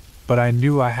scared, but I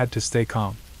knew I had to stay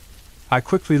calm. I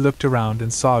quickly looked around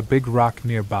and saw a big rock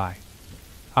nearby.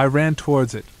 I ran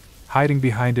towards it, hiding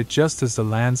behind it just as the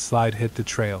landslide hit the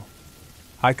trail.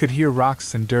 I could hear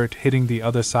rocks and dirt hitting the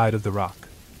other side of the rock.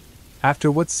 After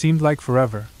what seemed like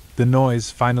forever, the noise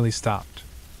finally stopped.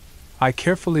 I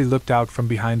carefully looked out from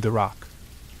behind the rock.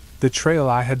 The trail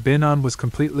I had been on was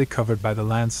completely covered by the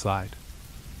landslide.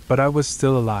 But I was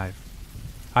still alive.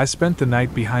 I spent the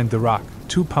night behind the rock,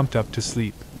 too pumped up to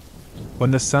sleep.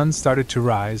 When the sun started to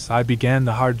rise, I began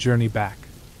the hard journey back,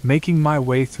 making my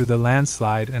way through the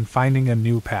landslide and finding a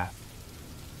new path.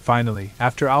 Finally,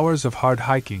 after hours of hard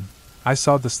hiking, I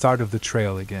saw the start of the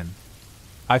trail again.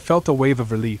 I felt a wave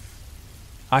of relief.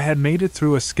 I had made it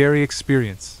through a scary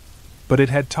experience, but it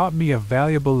had taught me a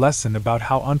valuable lesson about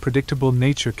how unpredictable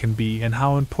nature can be and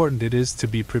how important it is to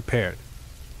be prepared.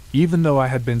 Even though I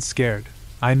had been scared,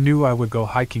 I knew I would go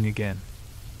hiking again.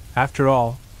 After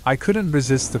all, I couldn't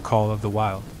resist the call of the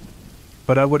wild.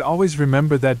 But I would always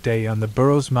remember that day on the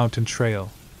Burroughs Mountain Trail,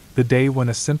 the day when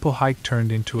a simple hike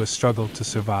turned into a struggle to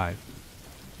survive.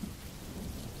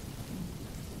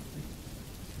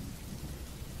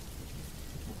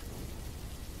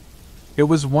 It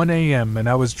was 1 a.m. and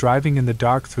I was driving in the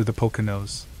dark through the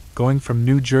Poconos, going from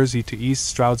New Jersey to East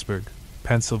Stroudsburg,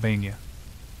 Pennsylvania.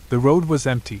 The road was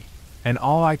empty, and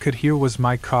all I could hear was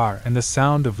my car and the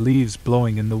sound of leaves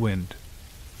blowing in the wind.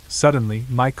 Suddenly,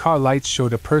 my car lights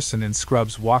showed a person in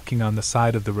scrubs walking on the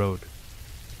side of the road.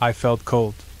 I felt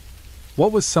cold.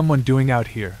 What was someone doing out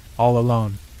here, all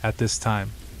alone, at this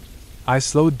time? I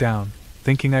slowed down,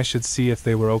 thinking I should see if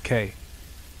they were okay.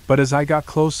 But as I got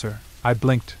closer, I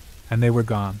blinked, and they were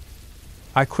gone.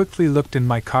 I quickly looked in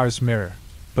my car's mirror,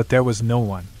 but there was no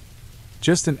one.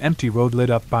 Just an empty road lit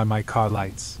up by my car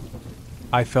lights.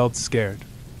 I felt scared.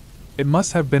 It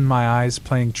must have been my eyes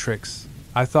playing tricks,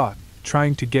 I thought,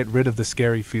 trying to get rid of the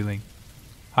scary feeling.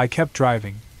 I kept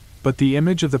driving, but the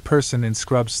image of the person in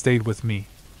scrubs stayed with me,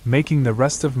 making the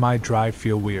rest of my drive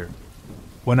feel weird.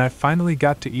 When I finally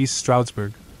got to East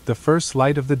Stroudsburg, the first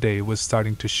light of the day was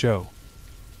starting to show.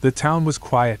 The town was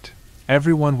quiet,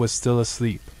 everyone was still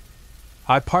asleep.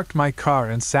 I parked my car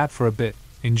and sat for a bit,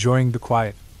 enjoying the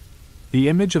quiet. The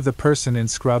image of the person in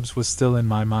scrubs was still in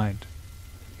my mind.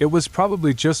 It was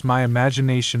probably just my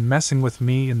imagination messing with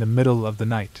me in the middle of the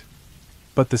night.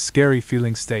 But the scary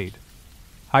feeling stayed.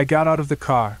 I got out of the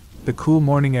car, the cool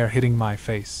morning air hitting my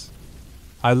face.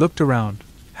 I looked around,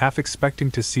 half expecting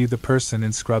to see the person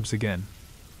in scrubs again.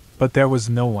 But there was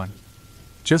no one.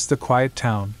 Just a quiet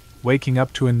town, waking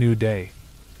up to a new day.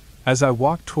 As I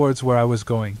walked towards where I was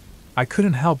going, I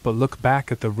couldn't help but look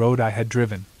back at the road I had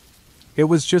driven. It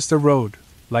was just a road,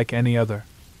 like any other.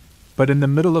 But in the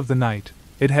middle of the night,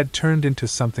 it had turned into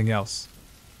something else.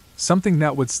 Something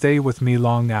that would stay with me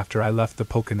long after I left the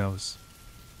Poconos.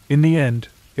 In the end,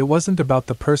 it wasn't about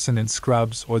the person in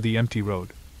scrubs or the empty road.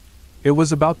 It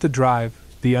was about the drive,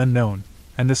 the unknown,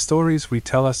 and the stories we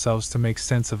tell ourselves to make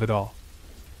sense of it all.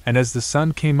 And as the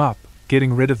sun came up,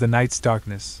 getting rid of the night's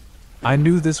darkness, I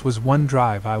knew this was one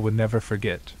drive I would never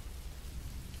forget.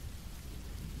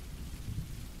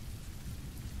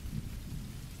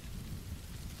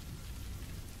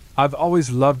 I've always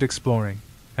loved exploring,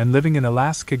 and living in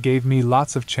Alaska gave me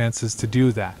lots of chances to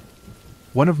do that.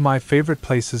 One of my favorite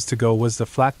places to go was the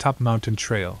Flat Top Mountain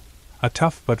Trail, a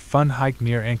tough but fun hike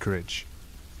near Anchorage.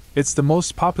 It's the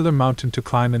most popular mountain to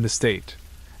climb in the state,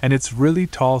 and it's really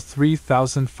tall,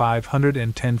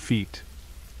 3,510 feet.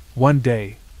 One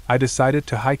day, I decided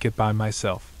to hike it by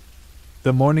myself.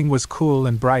 The morning was cool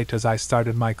and bright as I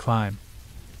started my climb.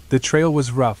 The trail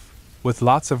was rough, with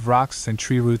lots of rocks and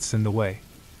tree roots in the way.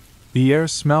 The air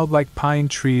smelled like pine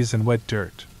trees and wet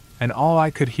dirt, and all I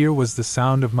could hear was the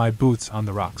sound of my boots on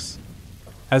the rocks.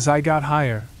 As I got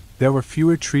higher, there were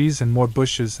fewer trees and more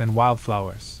bushes and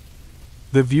wildflowers.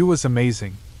 The view was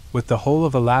amazing, with the whole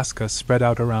of Alaska spread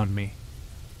out around me.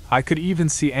 I could even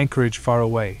see Anchorage far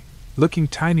away, looking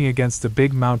tiny against the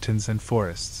big mountains and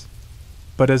forests.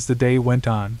 But as the day went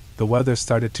on, the weather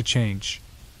started to change.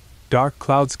 Dark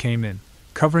clouds came in,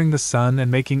 covering the sun and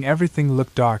making everything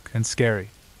look dark and scary.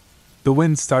 The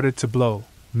wind started to blow,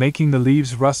 making the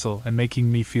leaves rustle and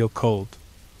making me feel cold.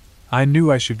 I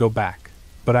knew I should go back,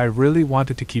 but I really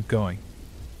wanted to keep going.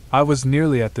 I was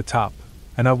nearly at the top,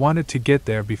 and I wanted to get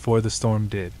there before the storm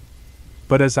did.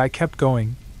 But as I kept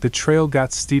going, the trail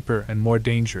got steeper and more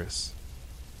dangerous.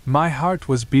 My heart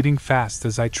was beating fast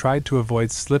as I tried to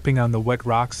avoid slipping on the wet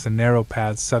rocks and narrow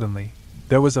paths. Suddenly,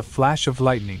 there was a flash of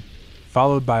lightning,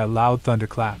 followed by a loud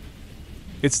thunderclap.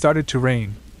 It started to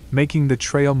rain, making the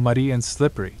trail muddy and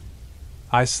slippery.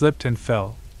 I slipped and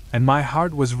fell, and my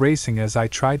heart was racing as I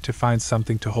tried to find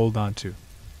something to hold on to.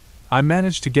 I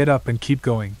managed to get up and keep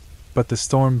going, but the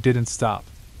storm didn't stop.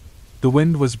 The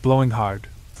wind was blowing hard,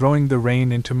 throwing the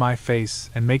rain into my face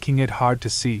and making it hard to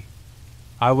see.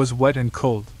 I was wet and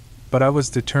cold, but I was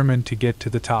determined to get to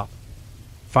the top.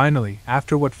 Finally,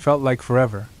 after what felt like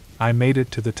forever, I made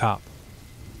it to the top.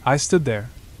 I stood there,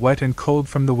 wet and cold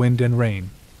from the wind and rain,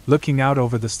 looking out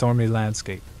over the stormy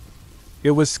landscape.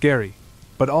 It was scary,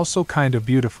 but also kind of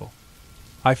beautiful.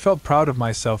 I felt proud of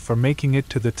myself for making it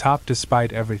to the top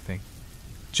despite everything.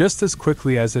 Just as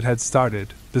quickly as it had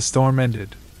started, the storm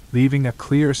ended, leaving a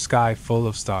clear sky full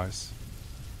of stars.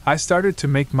 I started to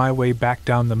make my way back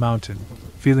down the mountain,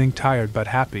 feeling tired but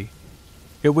happy.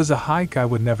 It was a hike I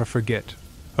would never forget,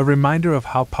 a reminder of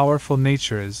how powerful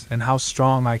nature is and how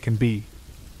strong I can be.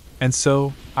 And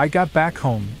so, I got back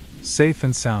home, safe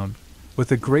and sound,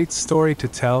 with a great story to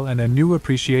tell and a new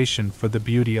appreciation for the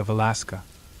beauty of Alaska.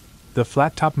 The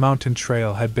Flat Top Mountain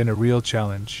Trail had been a real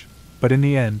challenge, but in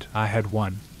the end, I had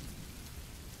won.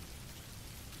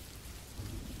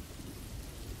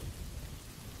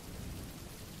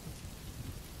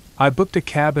 I booked a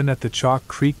cabin at the Chalk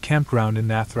Creek Campground in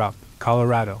Nathrop,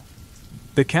 Colorado.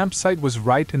 The campsite was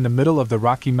right in the middle of the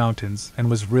Rocky Mountains and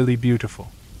was really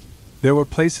beautiful. There were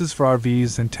places for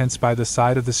RVs and tents by the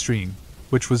side of the stream,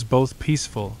 which was both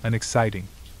peaceful and exciting.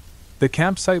 The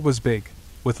campsite was big,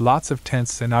 with lots of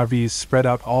tents and RVs spread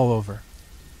out all over.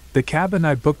 The cabin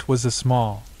I booked was a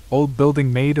small, old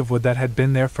building made of wood that had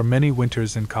been there for many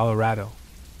winters in Colorado.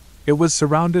 It was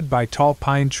surrounded by tall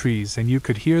pine trees and you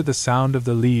could hear the sound of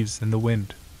the leaves in the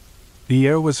wind. The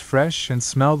air was fresh and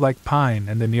smelled like pine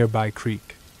and the nearby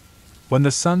creek. When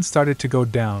the sun started to go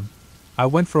down, I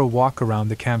went for a walk around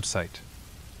the campsite.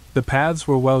 The paths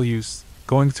were well used,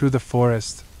 going through the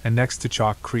forest and next to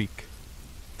Chalk Creek.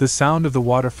 The sound of the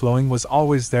water flowing was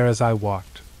always there as I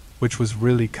walked, which was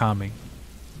really calming.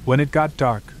 When it got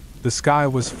dark, the sky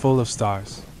was full of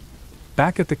stars.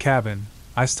 Back at the cabin,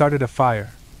 I started a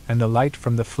fire, and the light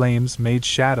from the flames made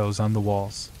shadows on the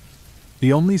walls.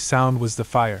 The only sound was the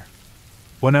fire.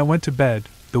 When I went to bed,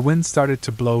 the wind started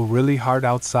to blow really hard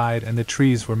outside and the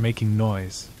trees were making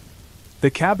noise.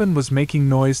 The cabin was making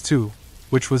noise too,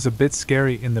 which was a bit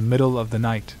scary in the middle of the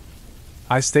night.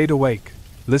 I stayed awake,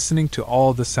 listening to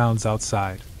all the sounds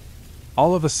outside.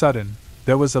 All of a sudden,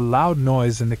 there was a loud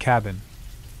noise in the cabin.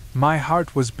 My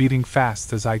heart was beating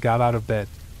fast as I got out of bed.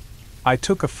 I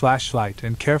took a flashlight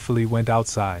and carefully went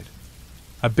outside.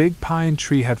 A big pine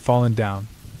tree had fallen down,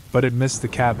 but it missed the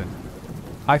cabin.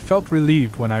 I felt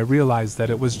relieved when I realized that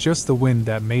it was just the wind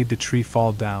that made the tree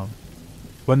fall down.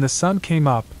 When the sun came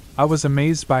up, I was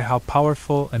amazed by how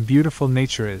powerful and beautiful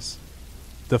nature is.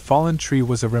 The fallen tree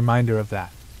was a reminder of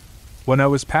that. When I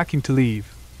was packing to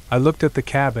leave, I looked at the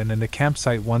cabin and the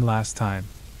campsite one last time.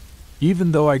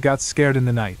 Even though I got scared in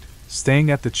the night,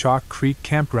 staying at the Chalk Creek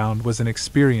campground was an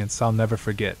experience I'll never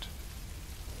forget.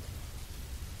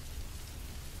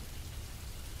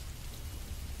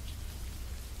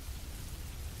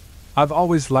 I've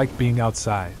always liked being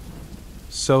outside.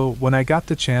 So, when I got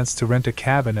the chance to rent a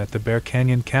cabin at the Bear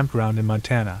Canyon campground in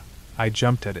Montana, I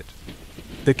jumped at it.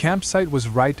 The campsite was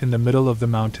right in the middle of the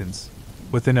mountains,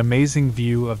 with an amazing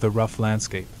view of the rough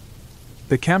landscape.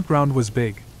 The campground was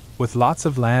big, with lots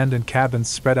of land and cabins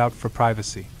spread out for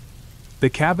privacy. The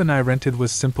cabin I rented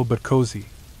was simple but cozy,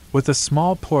 with a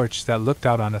small porch that looked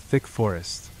out on a thick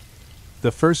forest.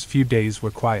 The first few days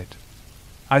were quiet.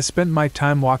 I spent my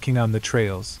time walking on the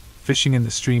trails, fishing in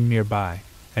the stream nearby,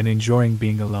 and enjoying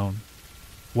being alone.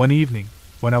 One evening,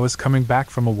 when I was coming back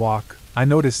from a walk, I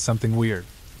noticed something weird.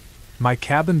 My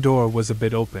cabin door was a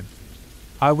bit open.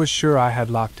 I was sure I had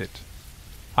locked it.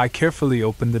 I carefully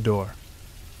opened the door.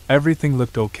 Everything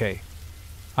looked okay.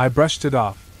 I brushed it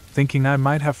off, thinking I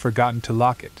might have forgotten to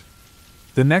lock it.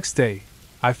 The next day,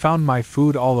 I found my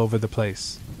food all over the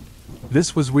place.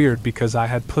 This was weird because I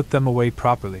had put them away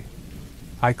properly.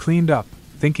 I cleaned up,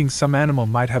 thinking some animal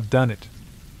might have done it.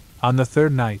 On the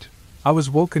third night, I was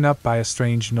woken up by a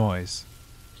strange noise.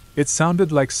 It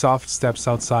sounded like soft steps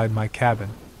outside my cabin.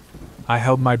 I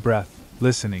held my breath,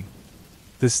 listening.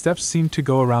 The steps seemed to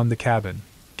go around the cabin,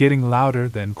 getting louder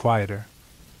then quieter.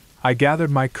 I gathered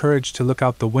my courage to look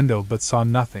out the window but saw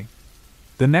nothing.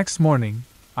 The next morning,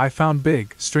 I found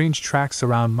big, strange tracks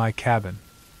around my cabin.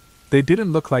 They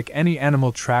didn't look like any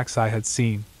animal tracks I had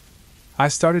seen. I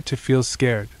started to feel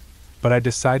scared, but I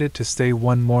decided to stay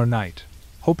one more night,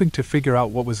 hoping to figure out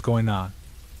what was going on.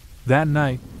 That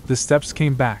night, the steps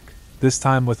came back, this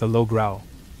time with a low growl.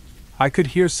 I could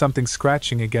hear something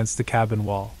scratching against the cabin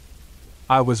wall.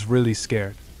 I was really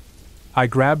scared. I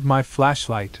grabbed my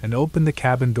flashlight and opened the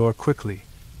cabin door quickly,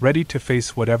 ready to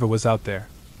face whatever was out there.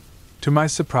 To my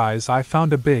surprise, I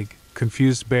found a big,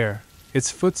 confused bear,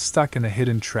 its foot stuck in a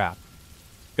hidden trap.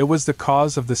 It was the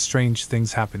cause of the strange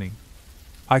things happening.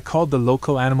 I called the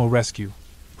local animal rescue,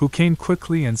 who came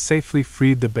quickly and safely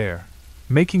freed the bear,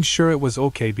 making sure it was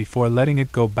okay before letting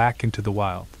it go back into the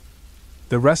wild.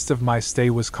 The rest of my stay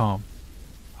was calm.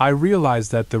 I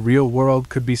realized that the real world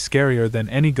could be scarier than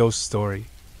any ghost story,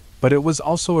 but it was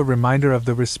also a reminder of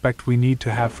the respect we need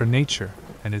to have for nature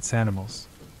and its animals.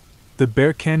 The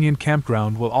Bear Canyon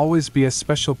campground will always be a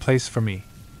special place for me,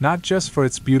 not just for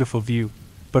its beautiful view,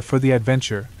 but for the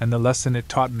adventure and the lesson it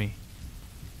taught me.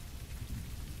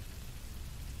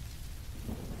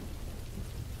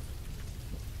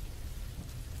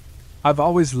 I've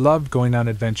always loved going on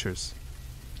adventures.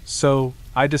 So,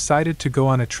 I decided to go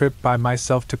on a trip by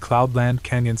myself to Cloudland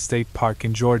Canyon State Park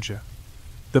in Georgia.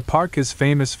 The park is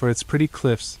famous for its pretty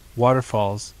cliffs,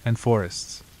 waterfalls, and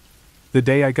forests. The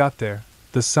day I got there,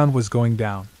 the sun was going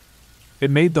down.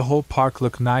 It made the whole park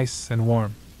look nice and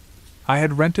warm. I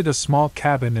had rented a small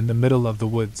cabin in the middle of the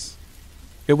woods.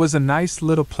 It was a nice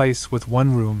little place with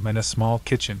one room and a small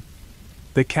kitchen.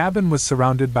 The cabin was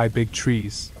surrounded by big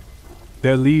trees.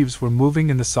 Their leaves were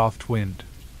moving in the soft wind.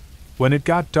 When it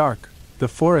got dark, the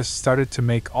forest started to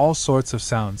make all sorts of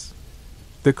sounds.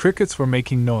 The crickets were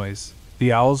making noise,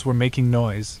 the owls were making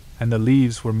noise, and the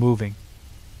leaves were moving.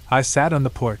 I sat on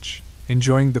the porch,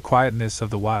 enjoying the quietness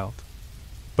of the wild.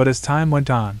 But as time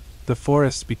went on, the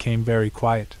forest became very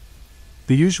quiet.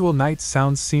 The usual night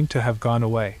sounds seemed to have gone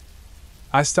away.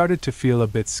 I started to feel a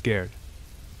bit scared.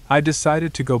 I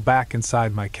decided to go back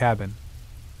inside my cabin.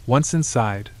 Once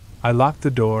inside, I locked the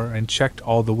door and checked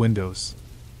all the windows.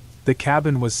 The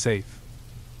cabin was safe.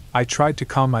 I tried to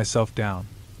calm myself down.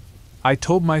 I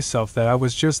told myself that I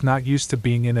was just not used to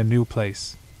being in a new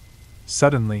place.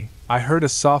 Suddenly, I heard a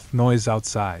soft noise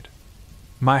outside.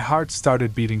 My heart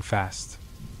started beating fast.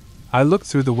 I looked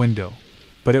through the window,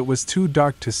 but it was too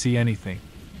dark to see anything.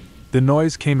 The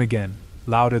noise came again,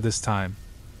 louder this time.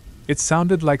 It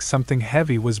sounded like something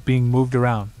heavy was being moved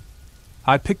around.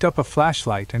 I picked up a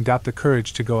flashlight and got the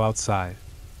courage to go outside.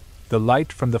 The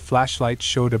light from the flashlight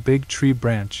showed a big tree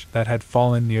branch that had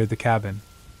fallen near the cabin.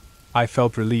 I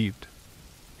felt relieved.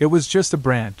 It was just a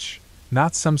branch,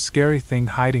 not some scary thing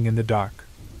hiding in the dark.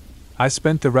 I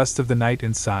spent the rest of the night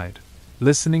inside,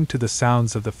 listening to the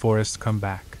sounds of the forest come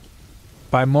back.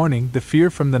 By morning, the fear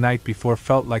from the night before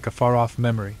felt like a far-off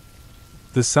memory.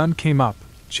 The sun came up,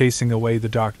 chasing away the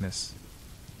darkness.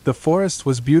 The forest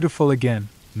was beautiful again,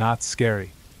 not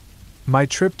scary. My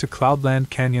trip to Cloudland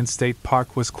Canyon State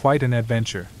Park was quite an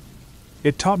adventure.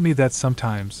 It taught me that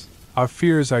sometimes, our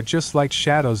fears are just like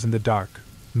shadows in the dark,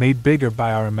 made bigger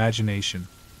by our imagination.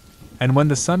 And when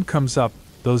the sun comes up,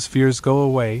 those fears go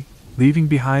away, leaving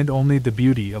behind only the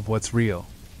beauty of what's real.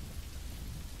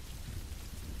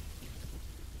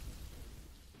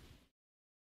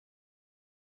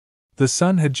 The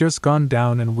sun had just gone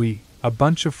down and we, a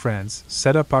bunch of friends,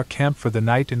 set up our camp for the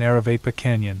night in Aravaipa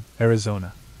Canyon,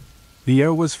 Arizona. The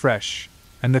air was fresh,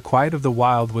 and the quiet of the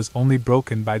wild was only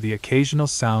broken by the occasional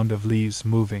sound of leaves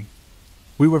moving.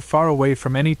 We were far away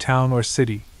from any town or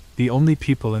city, the only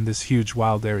people in this huge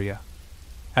wild area.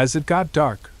 As it got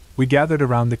dark, we gathered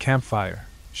around the campfire,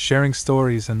 sharing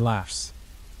stories and laughs.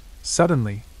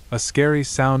 Suddenly, a scary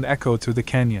sound echoed through the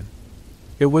canyon.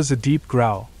 It was a deep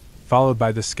growl, followed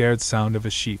by the scared sound of a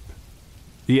sheep.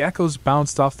 The echoes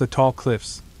bounced off the tall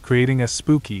cliffs, creating a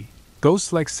spooky,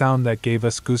 ghost-like sound that gave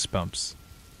us goosebumps.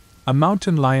 A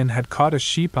mountain lion had caught a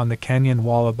sheep on the canyon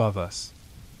wall above us.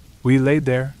 We lay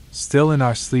there, still in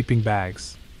our sleeping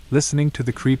bags, listening to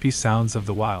the creepy sounds of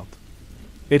the wild.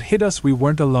 It hit us we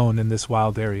weren't alone in this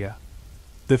wild area.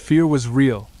 The fear was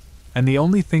real, and the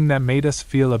only thing that made us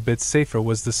feel a bit safer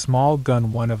was the small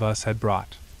gun one of us had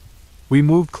brought. We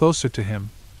moved closer to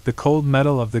him, the cold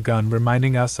metal of the gun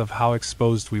reminding us of how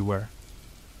exposed we were.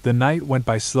 The night went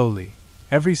by slowly,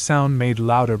 every sound made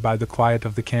louder by the quiet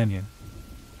of the canyon.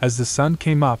 As the sun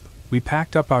came up, we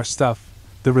packed up our stuff,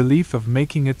 the relief of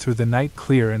making it through the night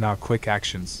clear in our quick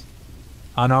actions.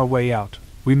 On our way out,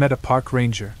 we met a park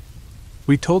ranger.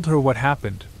 We told her what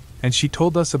happened, and she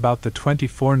told us about the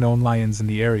 24 known lions in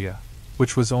the area,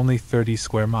 which was only 30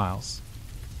 square miles.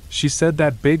 She said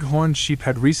that big-horned sheep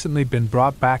had recently been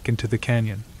brought back into the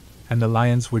canyon, and the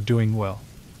lions were doing well.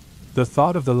 The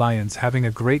thought of the lions having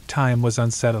a great time was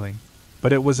unsettling,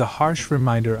 but it was a harsh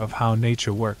reminder of how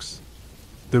nature works.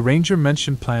 The ranger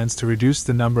mentioned plans to reduce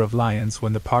the number of lions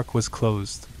when the park was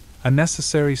closed, a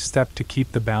necessary step to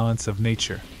keep the balance of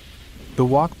nature. The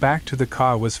walk back to the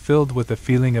car was filled with a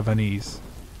feeling of unease,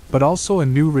 but also a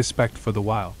new respect for the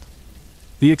wild.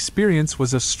 The experience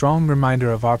was a strong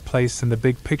reminder of our place in the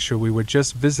big picture. We were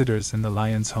just visitors in the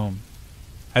lion's home.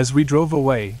 As we drove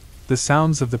away, the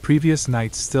sounds of the previous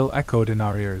night still echoed in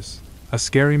our ears, a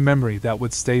scary memory that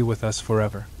would stay with us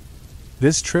forever.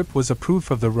 This trip was a proof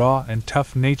of the raw and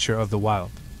tough nature of the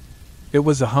wild. It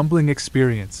was a humbling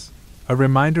experience, a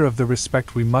reminder of the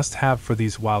respect we must have for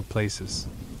these wild places.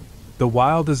 The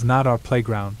wild is not our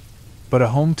playground, but a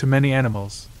home to many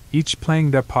animals, each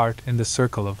playing their part in the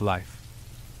circle of life.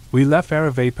 We left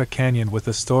Aravaipa Canyon with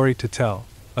a story to tell,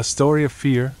 a story of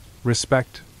fear,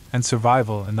 respect, and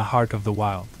survival in the heart of the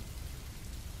wild.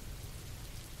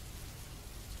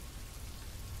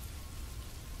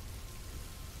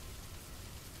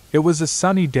 It was a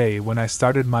sunny day when I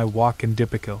started my walk in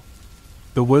Dipikil.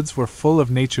 The woods were full of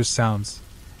nature's sounds,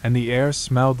 and the air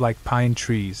smelled like pine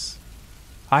trees.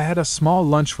 I had a small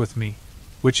lunch with me,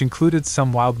 which included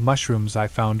some wild mushrooms I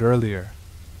found earlier.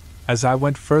 As I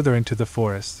went further into the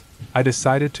forest, I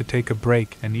decided to take a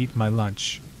break and eat my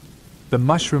lunch. The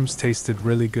mushrooms tasted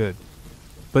really good.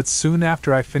 But soon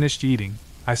after I finished eating,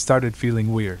 I started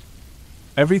feeling weird.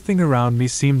 Everything around me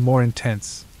seemed more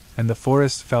intense, and the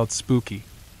forest felt spooky.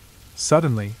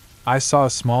 Suddenly, I saw a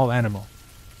small animal.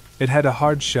 It had a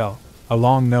hard shell, a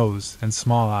long nose, and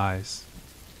small eyes.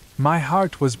 My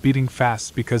heart was beating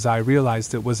fast because I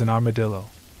realized it was an armadillo.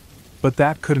 But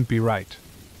that couldn't be right.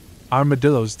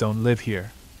 Armadillos don't live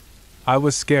here. I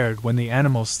was scared when the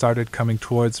animal started coming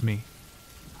towards me.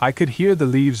 I could hear the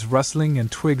leaves rustling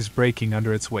and twigs breaking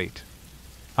under its weight.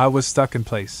 I was stuck in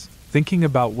place, thinking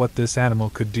about what this animal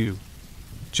could do.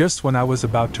 Just when I was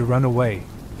about to run away,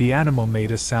 the animal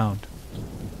made a sound.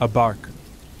 A bark.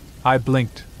 I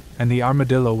blinked, and the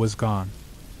armadillo was gone.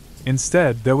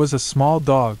 Instead, there was a small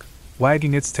dog,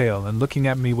 wagging its tail and looking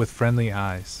at me with friendly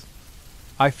eyes.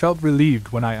 I felt relieved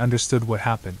when I understood what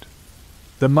happened.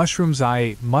 The mushrooms I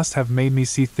ate must have made me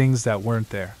see things that weren't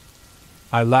there.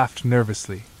 I laughed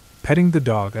nervously, petting the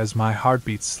dog as my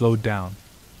heartbeat slowed down.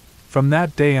 From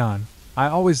that day on, I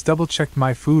always double-checked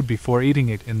my food before eating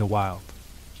it in the wild.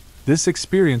 This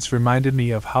experience reminded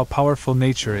me of how powerful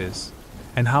nature is,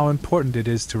 and how important it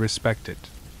is to respect it.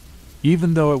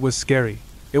 Even though it was scary,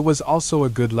 it was also a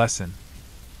good lesson.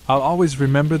 I'll always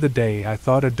remember the day I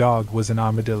thought a dog was an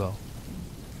armadillo.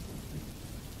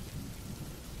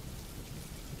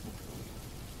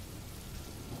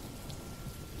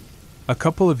 A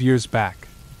couple of years back,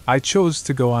 I chose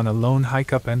to go on a lone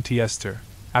hike up Mt. Esther,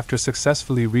 after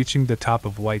successfully reaching the top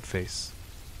of Whiteface.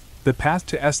 The path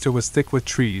to Esther was thick with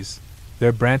trees,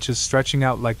 their branches stretching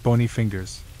out like bony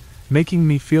fingers, making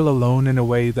me feel alone in a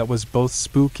way that was both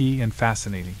spooky and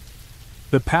fascinating.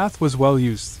 The path was well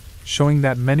used, showing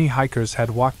that many hikers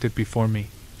had walked it before me.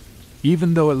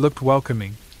 Even though it looked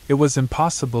welcoming, it was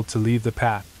impossible to leave the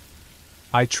path.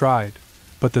 I tried,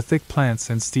 but the thick plants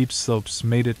and steep slopes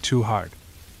made it too hard.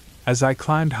 As I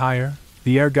climbed higher,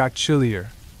 the air got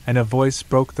chillier, and a voice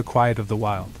broke the quiet of the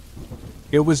wild.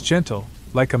 It was gentle,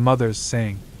 like a mother's,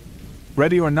 saying,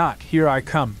 "Ready or not, here I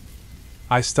come."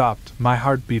 I stopped, my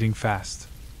heart beating fast.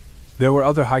 There were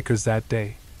other hikers that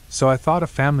day, so I thought a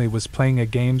family was playing a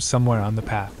game somewhere on the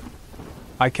path.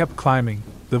 I kept climbing,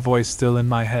 the voice still in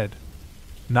my head.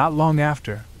 Not long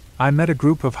after, I met a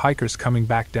group of hikers coming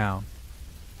back down.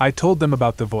 I told them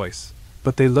about the voice,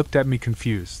 but they looked at me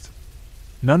confused.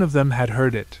 None of them had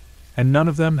heard it, and none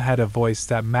of them had a voice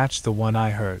that matched the one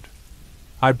I heard.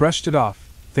 I brushed it off,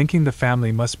 thinking the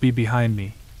family must be behind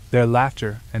me, their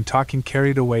laughter and talking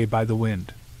carried away by the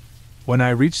wind. When I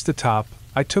reached the top,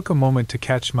 I took a moment to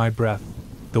catch my breath,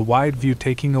 the wide view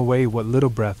taking away what little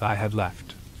breath I had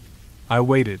left. I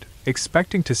waited,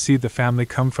 expecting to see the family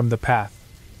come from the path,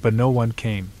 but no one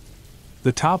came.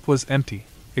 The top was empty,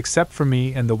 except for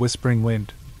me and the whispering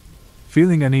wind.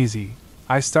 Feeling uneasy,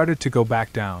 I started to go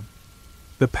back down.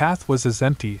 The path was as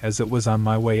empty as it was on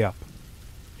my way up.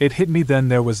 It hit me then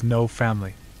there was no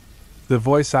family. The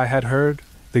voice I had heard,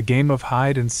 the game of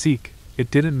hide and seek,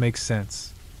 it didn't make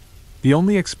sense. The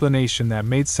only explanation that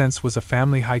made sense was a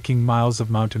family hiking miles of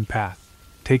mountain path,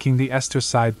 taking the Esther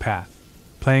side path,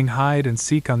 playing hide and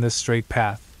seek on this straight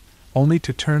path, only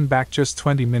to turn back just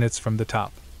 20 minutes from the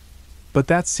top. But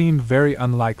that seemed very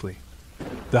unlikely.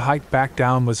 The hike back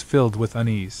down was filled with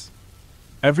unease.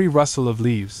 Every rustle of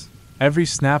leaves, every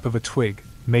snap of a twig,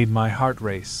 made my heart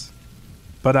race.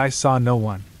 But I saw no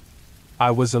one.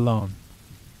 I was alone.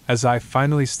 As I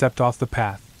finally stepped off the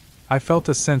path, I felt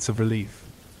a sense of relief.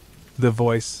 The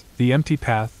voice, the empty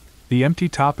path, the empty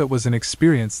top, it was an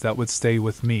experience that would stay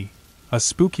with me, a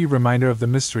spooky reminder of the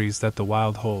mysteries that the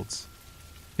wild holds.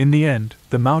 In the end,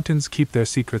 the mountains keep their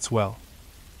secrets well.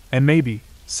 And maybe,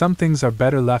 some things are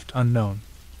better left unknown.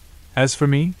 As for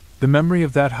me, the memory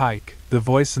of that hike, the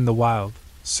voice in the wild,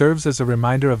 serves as a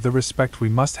reminder of the respect we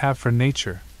must have for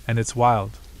nature and its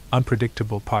wild,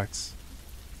 unpredictable parts.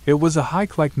 It was a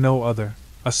hike like no other,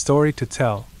 a story to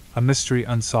tell, a mystery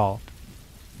unsolved.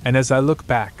 And as I look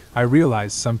back, I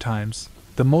realize sometimes,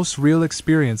 the most real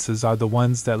experiences are the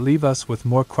ones that leave us with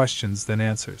more questions than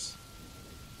answers.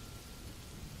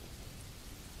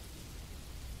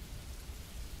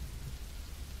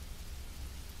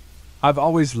 I've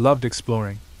always loved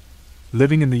exploring.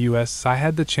 Living in the US, I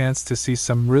had the chance to see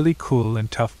some really cool and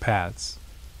tough paths.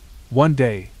 One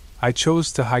day, I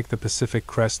chose to hike the Pacific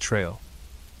Crest Trail.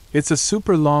 It's a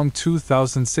super long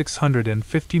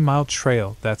 2,650-mile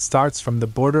trail that starts from the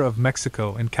border of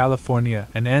Mexico in California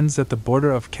and ends at the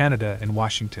border of Canada in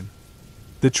Washington.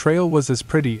 The trail was as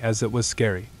pretty as it was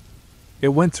scary. It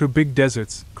went through big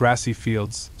deserts, grassy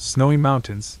fields, snowy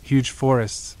mountains, huge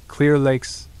forests, clear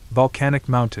lakes, volcanic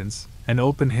mountains, and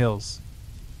open hills.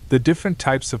 The different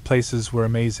types of places were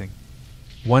amazing.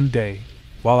 One day,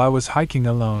 while I was hiking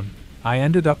alone, I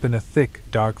ended up in a thick,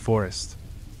 dark forest.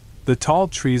 The tall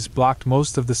trees blocked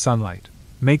most of the sunlight,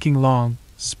 making long,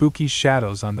 spooky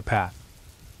shadows on the path.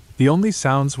 The only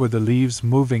sounds were the leaves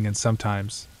moving and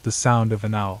sometimes the sound of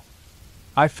an owl.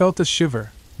 I felt a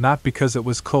shiver, not because it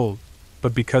was cold,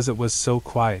 but because it was so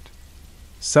quiet.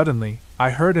 Suddenly, I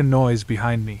heard a noise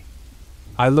behind me.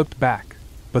 I looked back,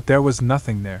 but there was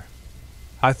nothing there.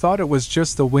 I thought it was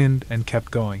just the wind and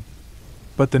kept going.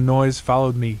 But the noise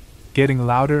followed me, getting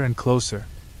louder and closer.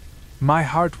 My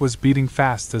heart was beating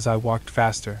fast as I walked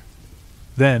faster.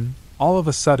 Then, All of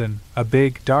a sudden, a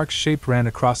big, dark shape ran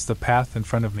across the path in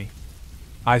front of me.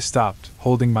 I stopped,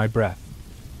 holding my breath.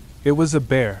 It was a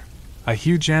bear, a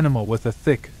huge animal with a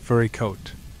thick, furry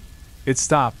coat. It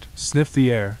stopped, sniffed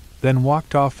the air, then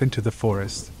walked off into the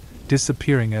forest,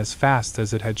 disappearing as fast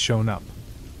as it had shown up.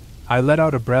 I let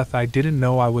out a breath I didn't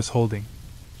know I was holding.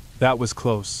 That was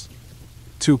close.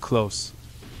 Too close.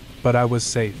 But I was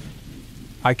safe.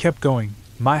 I kept going,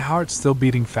 my heart still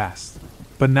beating fast,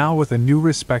 but now with a new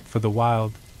respect for the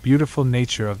wild, beautiful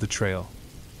nature of the trail.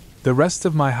 The rest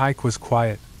of my hike was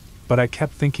quiet, but I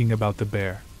kept thinking about the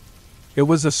bear. It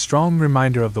was a strong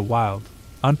reminder of the wild,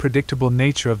 unpredictable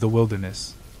nature of the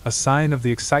wilderness, a sign of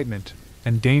the excitement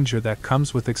and danger that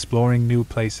comes with exploring new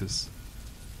places.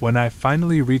 When I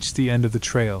finally reached the end of the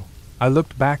trail, I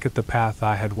looked back at the path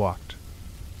I had walked.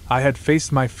 I had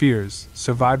faced my fears,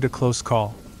 survived a close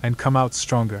call, and come out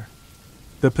stronger.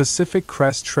 The Pacific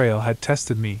Crest Trail had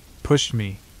tested me, pushed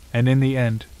me, and in the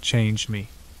end, changed me.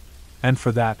 And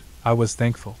for that, I was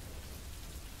thankful.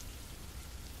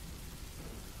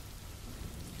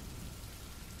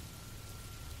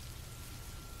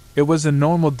 It was a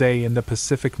normal day in the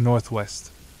Pacific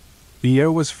Northwest. The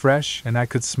air was fresh and I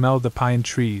could smell the pine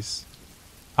trees.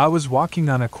 I was walking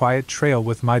on a quiet trail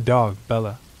with my dog,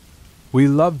 Bella. We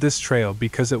loved this trail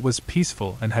because it was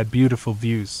peaceful and had beautiful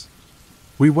views.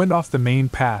 We went off the main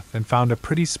path and found a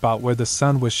pretty spot where the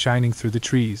sun was shining through the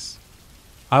trees.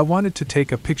 I wanted to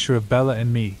take a picture of Bella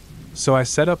and me, so I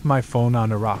set up my phone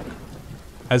on a rock.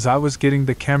 As I was getting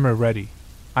the camera ready,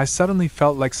 I suddenly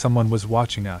felt like someone was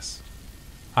watching us.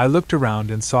 I looked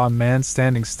around and saw a man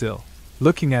standing still,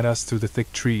 looking at us through the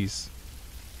thick trees.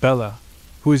 Bella,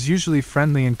 who is usually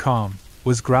friendly and calm,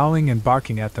 was growling and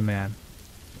barking at the man.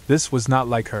 This was not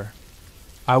like her.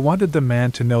 I wanted the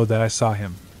man to know that I saw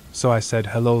him, so I said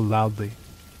hello loudly.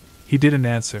 He didn't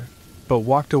answer, but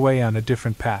walked away on a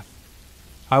different path.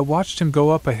 I watched him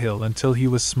go up a hill until he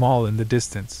was small in the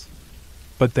distance.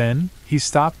 But then, he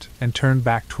stopped and turned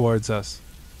back towards us.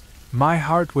 My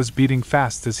heart was beating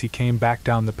fast as he came back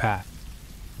down the path.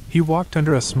 He walked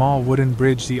under a small wooden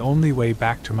bridge the only way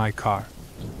back to my car.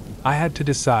 I had to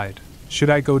decide, should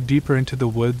I go deeper into the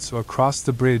woods or cross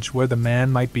the bridge where the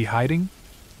man might be hiding?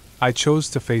 I chose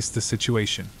to face the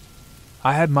situation.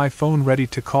 I had my phone ready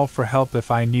to call for help if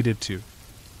I needed to.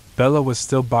 Bella was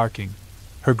still barking,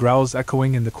 her growls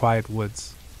echoing in the quiet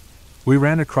woods. We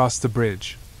ran across the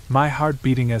bridge, my heart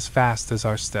beating as fast as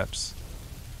our steps.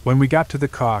 When we got to the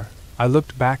car, I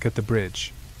looked back at the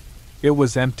bridge. It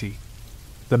was empty.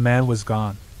 The man was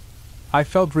gone. I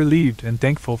felt relieved and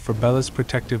thankful for Bella's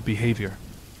protective behavior.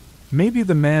 Maybe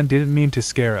the man didn't mean to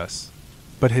scare us,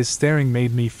 but his staring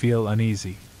made me feel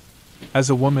uneasy.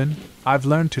 As a woman, I've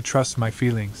learned to trust my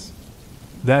feelings.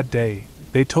 That day,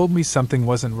 they told me something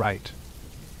wasn't right.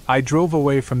 I drove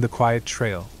away from the quiet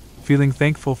trail, feeling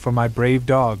thankful for my brave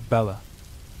dog, Bella.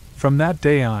 From that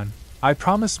day on, I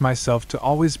promised myself to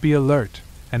always be alert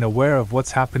and aware of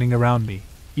what's happening around me,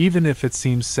 even if it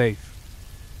seems safe.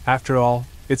 After all,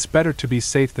 it's better to be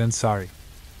safe than sorry.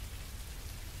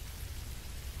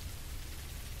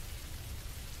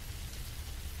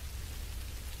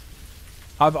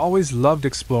 I've always loved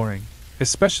exploring,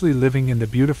 especially living in the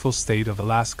beautiful state of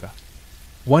Alaska.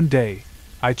 One day,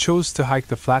 I chose to hike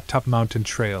the Flat Top Mountain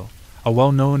Trail, a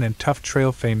well-known and tough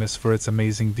trail famous for its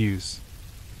amazing views.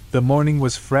 The morning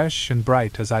was fresh and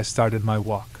bright as I started my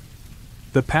walk.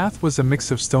 The path was a mix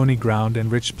of stony ground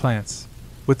and rich plants,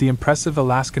 with the impressive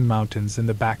Alaskan mountains in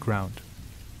the background.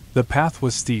 The path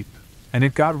was steep, and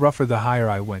it got rougher the higher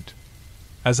I went.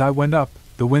 As I went up,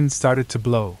 the wind started to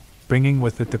blow, bringing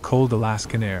with it the cold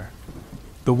Alaskan air.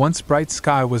 The once bright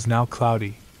sky was now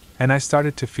cloudy, and I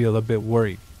started to feel a bit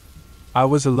worried. I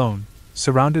was alone,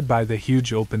 surrounded by the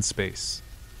huge open space.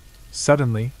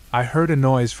 Suddenly, I heard a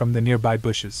noise from the nearby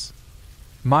bushes.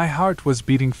 My heart was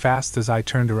beating fast as I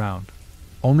turned around,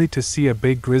 only to see a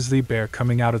big grizzly bear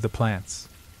coming out of the plants.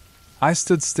 I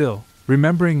stood still,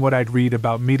 remembering what I'd read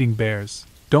about meeting bears: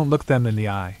 don't look them in the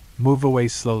eye, move away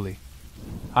slowly.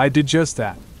 I did just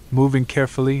that, moving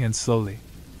carefully and slowly.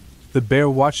 The bear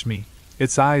watched me,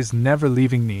 its eyes never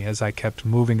leaving me as I kept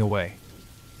moving away.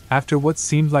 After what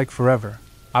seemed like forever,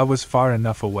 I was far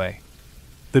enough away.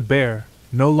 The bear,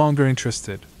 no longer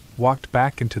interested, walked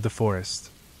back into the forest.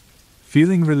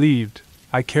 Feeling relieved,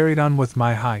 I carried on with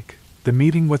my hike, the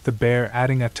meeting with the bear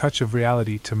adding a touch of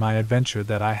reality to my adventure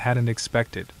that I hadn't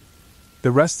expected.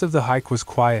 The rest of the hike was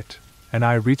quiet, and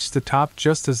I reached the top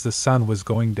just as the sun was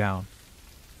going down.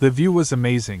 The view was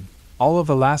amazing, all of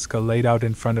Alaska laid out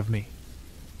in front of me.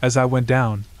 As I went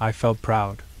down, I felt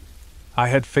proud. I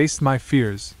had faced my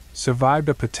fears, survived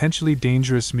a potentially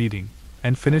dangerous meeting,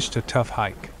 and finished a tough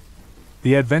hike.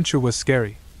 The adventure was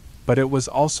scary, but it was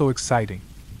also exciting.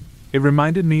 It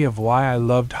reminded me of why I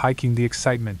loved hiking: the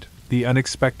excitement, the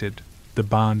unexpected, the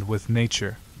bond with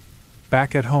nature.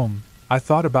 Back at home, I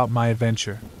thought about my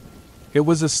adventure. It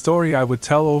was a story I would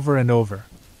tell over and over,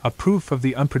 a proof of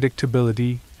the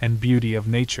unpredictability and beauty of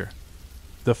nature.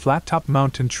 The flat-top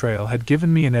mountain trail had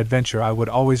given me an adventure I would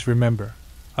always remember,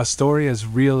 a story as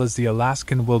real as the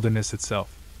Alaskan wilderness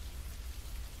itself.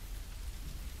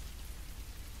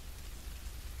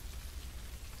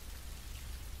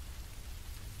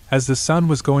 As the sun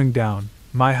was going down,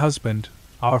 my husband,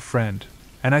 our friend,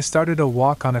 and I started a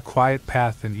walk on a quiet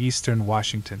path in eastern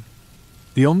Washington.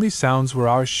 The only sounds were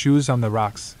our shoes on the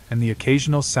rocks and the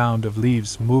occasional sound of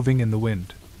leaves moving in the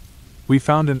wind. We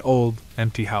found an old,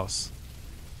 empty house.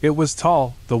 It was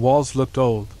tall, the walls looked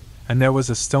old, and there was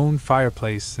a stone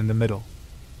fireplace in the middle.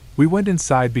 We went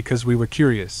inside because we were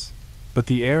curious, but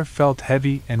the air felt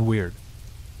heavy and weird.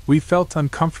 We felt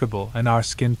uncomfortable and our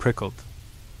skin prickled.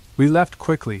 We left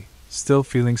quickly, still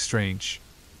feeling strange.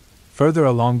 Further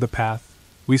along the path,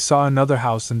 we saw another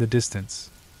house in the distance.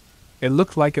 It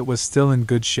looked like it was still in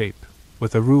good shape,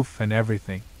 with a roof and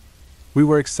everything. We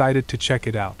were excited to check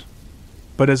it out.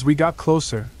 But as we got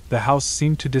closer, the house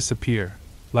seemed to disappear,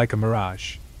 like a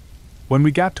mirage. When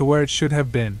we got to where it should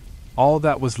have been, all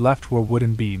that was left were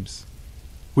wooden beams.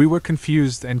 We were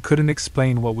confused and couldn't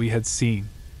explain what we had seen.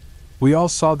 We all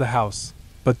saw the house,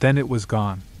 but then it was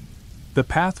gone. The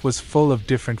path was full of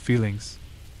different feelings.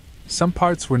 Some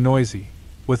parts were noisy,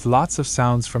 with lots of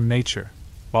sounds from nature,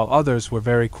 while others were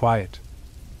very quiet.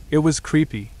 It was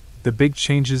creepy. The big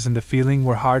changes in the feeling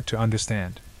were hard to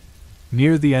understand.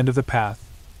 Near the end of the path,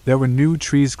 there were new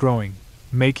trees growing,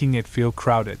 making it feel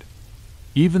crowded.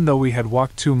 Even though we had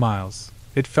walked 2 miles,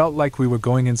 it felt like we were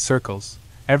going in circles.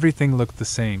 Everything looked the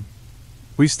same.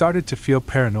 We started to feel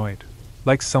paranoid,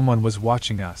 like someone was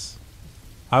watching us.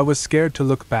 I was scared to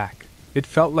look back. It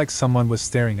felt like someone was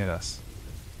staring at us.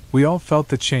 We all felt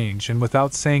the change, and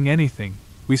without saying anything,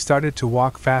 we started to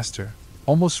walk faster,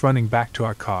 almost running back to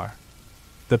our car.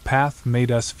 The path made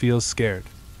us feel scared.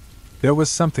 There was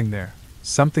something there,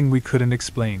 something we couldn't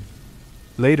explain.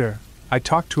 Later, I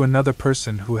talked to another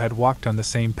person who had walked on the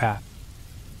same path.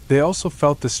 They also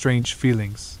felt the strange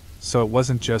feelings, so it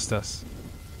wasn't just us.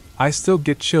 I still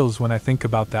get chills when I think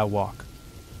about that walk.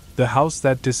 The house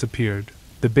that disappeared,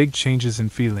 the big changes in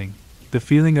feeling, the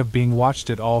feeling of being watched,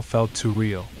 it all felt too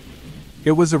real.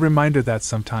 It was a reminder that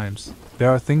sometimes there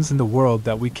are things in the world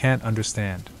that we can't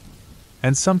understand.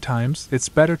 And sometimes it's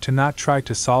better to not try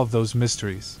to solve those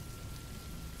mysteries.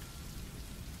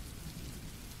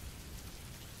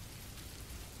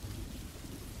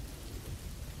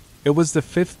 It was the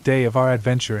 5th day of our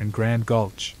adventure in Grand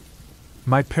Gulch.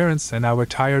 My parents and I were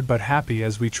tired but happy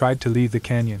as we tried to leave the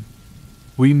canyon.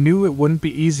 We knew it wouldn't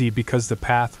be easy because the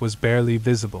path was barely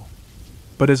visible.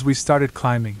 But as we started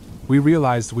climbing, we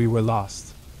realized we were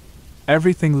lost.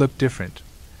 Everything looked different,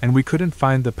 and we couldn't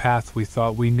find the path we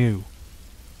thought we knew.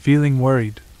 Feeling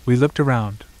worried, we looked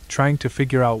around, trying to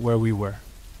figure out where we were.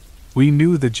 We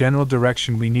knew the general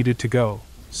direction we needed to go,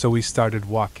 so we started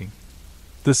walking.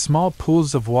 The small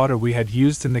pools of water we had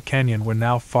used in the canyon were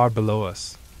now far below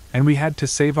us, and we had to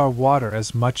save our water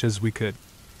as much as we could.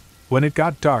 When it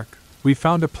got dark, we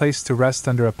found a place to rest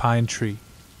under a pine tree.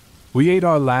 We ate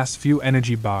our last few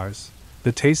energy bars,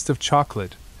 the taste of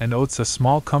chocolate and oats a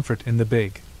small comfort in the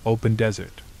big, open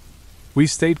desert. We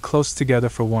stayed close together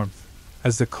for warmth,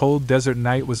 as the cold desert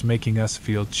night was making us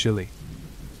feel chilly.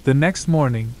 The next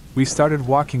morning, we started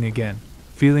walking again,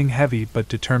 feeling heavy but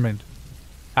determined.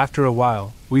 After a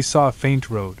while, we saw a faint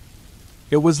road.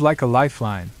 It was like a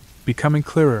lifeline, becoming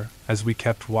clearer as we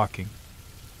kept walking.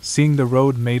 Seeing the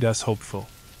road made us hopeful.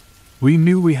 We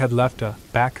knew we had left a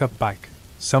backup bike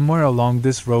somewhere along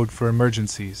this road for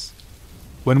emergencies.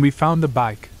 When we found the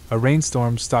bike, a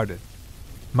rainstorm started.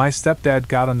 My stepdad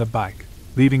got on the bike,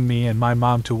 leaving me and my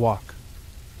mom to walk.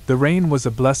 The rain was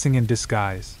a blessing in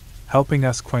disguise, helping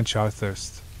us quench our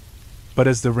thirst. But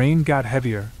as the rain got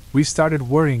heavier, we started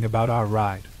worrying about our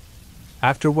ride.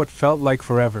 After what felt like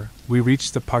forever, we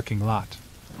reached the parking lot.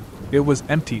 It was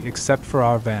empty except for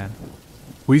our van.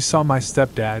 We saw my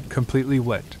stepdad, completely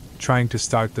wet, trying to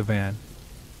start the van.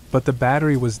 But the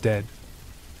battery was dead.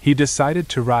 He decided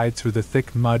to ride through the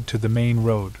thick mud to the main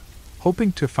road,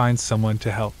 hoping to find someone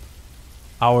to help.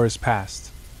 Hours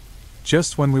passed.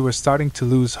 Just when we were starting to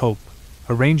lose hope,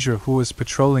 a ranger who was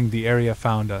patrolling the area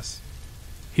found us.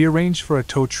 He arranged for a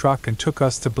tow truck and took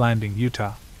us to Blanding,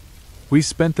 Utah. We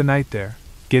spent the night there,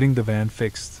 getting the van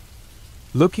fixed.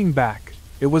 Looking back,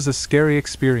 it was a scary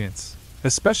experience,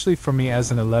 especially for me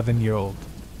as an 11-year-old.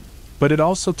 But it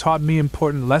also taught me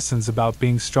important lessons about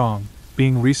being strong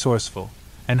being resourceful,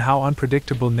 and how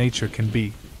unpredictable nature can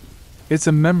be. It's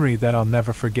a memory that I'll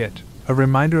never forget, a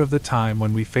reminder of the time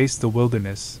when we faced the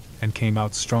wilderness and came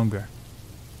out stronger.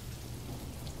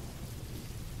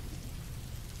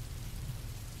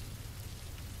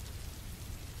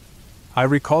 I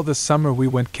recall the summer we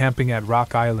went camping at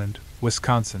Rock Island,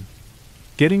 Wisconsin.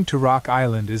 Getting to Rock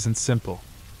Island isn't simple.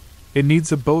 It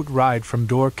needs a boat ride from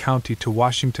Door County to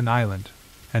Washington Island,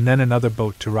 and then another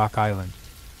boat to Rock Island.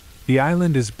 The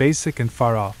island is basic and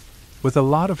far off, with a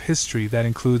lot of history that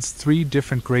includes 3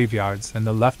 different graveyards and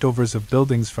the leftovers of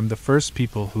buildings from the first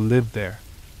people who lived there.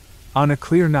 On a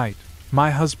clear night,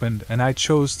 my husband and I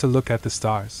chose to look at the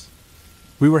stars.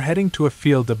 We were heading to a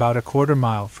field about a quarter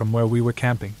mile from where we were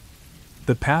camping.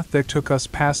 The path there took us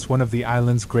past one of the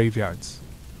island's graveyards.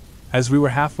 As we were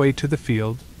halfway to the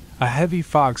field, a heavy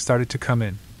fog started to come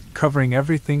in, covering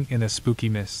everything in a spooky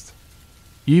mist.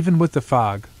 Even with the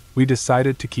fog, we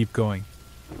decided to keep going.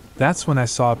 That's when I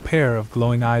saw a pair of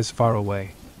glowing eyes far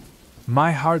away.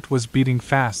 My heart was beating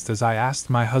fast as I asked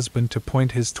my husband to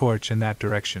point his torch in that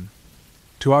direction.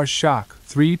 To our shock,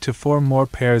 3 to 4 more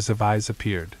pairs of eyes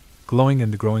appeared, glowing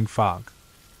in the growing fog.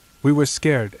 We were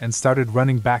scared and started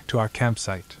running back to our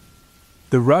campsite.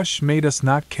 The rush made us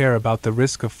not care about the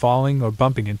risk of falling or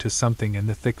bumping into something in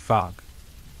the thick fog.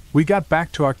 We got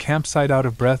back to our campsite out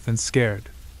of breath and scared,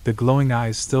 the glowing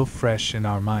eyes still fresh in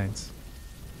our minds.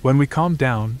 When we calmed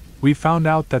down, we found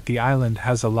out that the island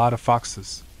has a lot of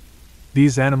foxes.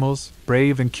 These animals,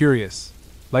 brave and curious,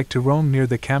 like to roam near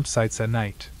the campsites at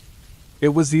night.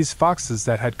 It was these foxes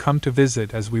that had come to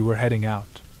visit as we were heading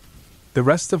out. The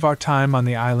rest of our time on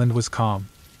the island was calm,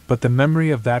 but the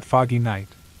memory of that foggy night,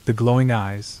 the glowing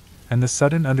eyes, and the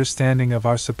sudden understanding of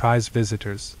our surprise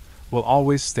visitors, will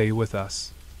always stay with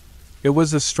us. It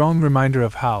was a strong reminder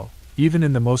of how, even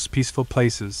in the most peaceful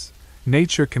places,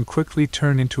 nature can quickly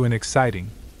turn into an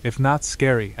exciting, if not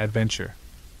scary, adventure.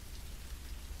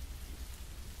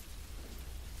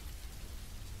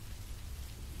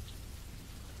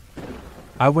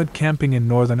 I went camping in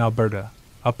northern Alberta,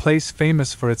 a place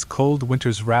famous for its cold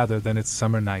winters rather than its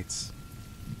summer nights.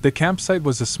 The campsite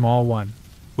was a small one,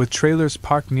 with trailers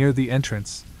parked near the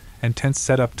entrance and tents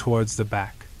set up towards the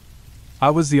back. I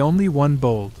was the only one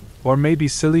bold, or maybe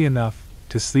silly enough,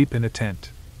 to sleep in a tent.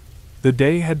 The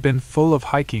day had been full of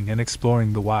hiking and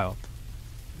exploring the wild.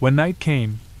 When night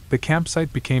came, the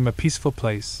campsite became a peaceful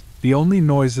place. The only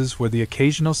noises were the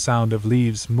occasional sound of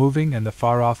leaves moving and the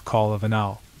far-off call of an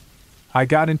owl. I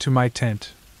got into my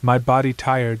tent, my body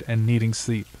tired and needing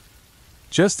sleep.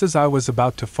 Just as I was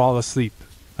about to fall asleep,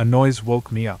 a noise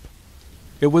woke me up.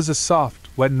 It was a soft,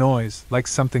 wet noise, like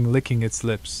something licking its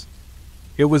lips.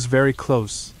 It was very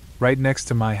close, right next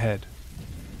to my head.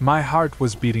 My heart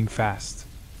was beating fast.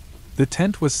 The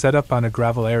tent was set up on a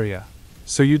gravel area,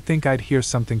 so you'd think I'd hear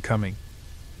something coming.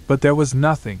 But there was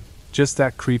nothing, just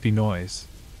that creepy noise.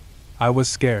 I was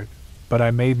scared, but I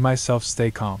made myself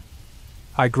stay calm.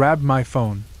 I grabbed my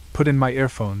phone, put in my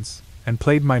earphones, and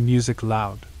played my music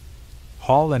loud.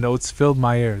 Hall and Oates filled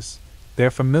my ears,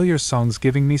 their familiar songs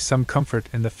giving me some comfort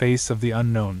in the face of the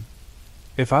unknown.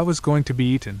 If I was going to be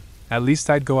eaten, at least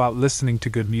I'd go out listening to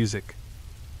good music.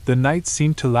 The night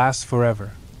seemed to last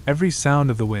forever. Every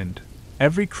sound of the wind,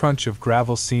 every crunch of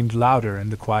gravel seemed louder in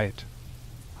the quiet.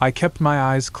 I kept my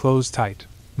eyes closed tight,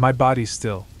 my body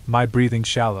still, my breathing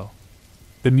shallow.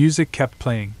 The music kept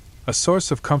playing, a source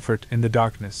of comfort in the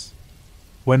darkness.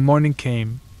 When morning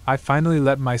came, I finally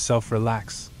let myself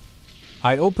relax.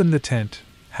 I opened the tent,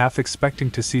 half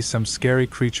expecting to see some scary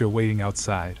creature waiting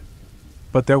outside.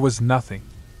 But there was nothing.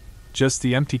 Just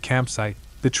the empty campsite,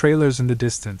 the trailers in the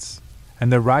distance,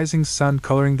 and the rising sun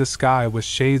coloring the sky with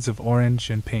shades of orange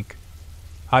and pink.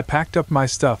 I packed up my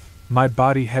stuff, my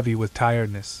body heavy with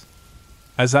tiredness.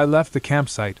 As I left the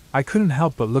campsite, I couldn't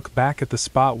help but look back at the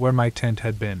spot where my tent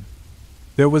had been.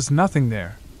 There was nothing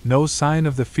there, no sign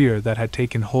of the fear that had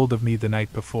taken hold of me the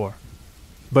night before.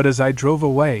 But as I drove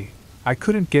away, I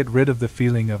couldn't get rid of the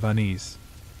feeling of unease.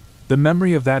 The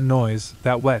memory of that noise,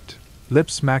 that wet,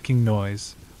 lip-smacking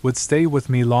noise, would stay with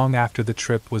me long after the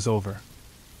trip was over.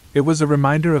 It was a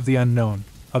reminder of the unknown,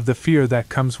 of the fear that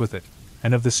comes with it,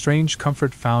 and of the strange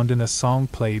comfort found in a song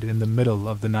played in the middle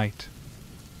of the night.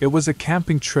 It was a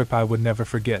camping trip I would never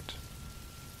forget,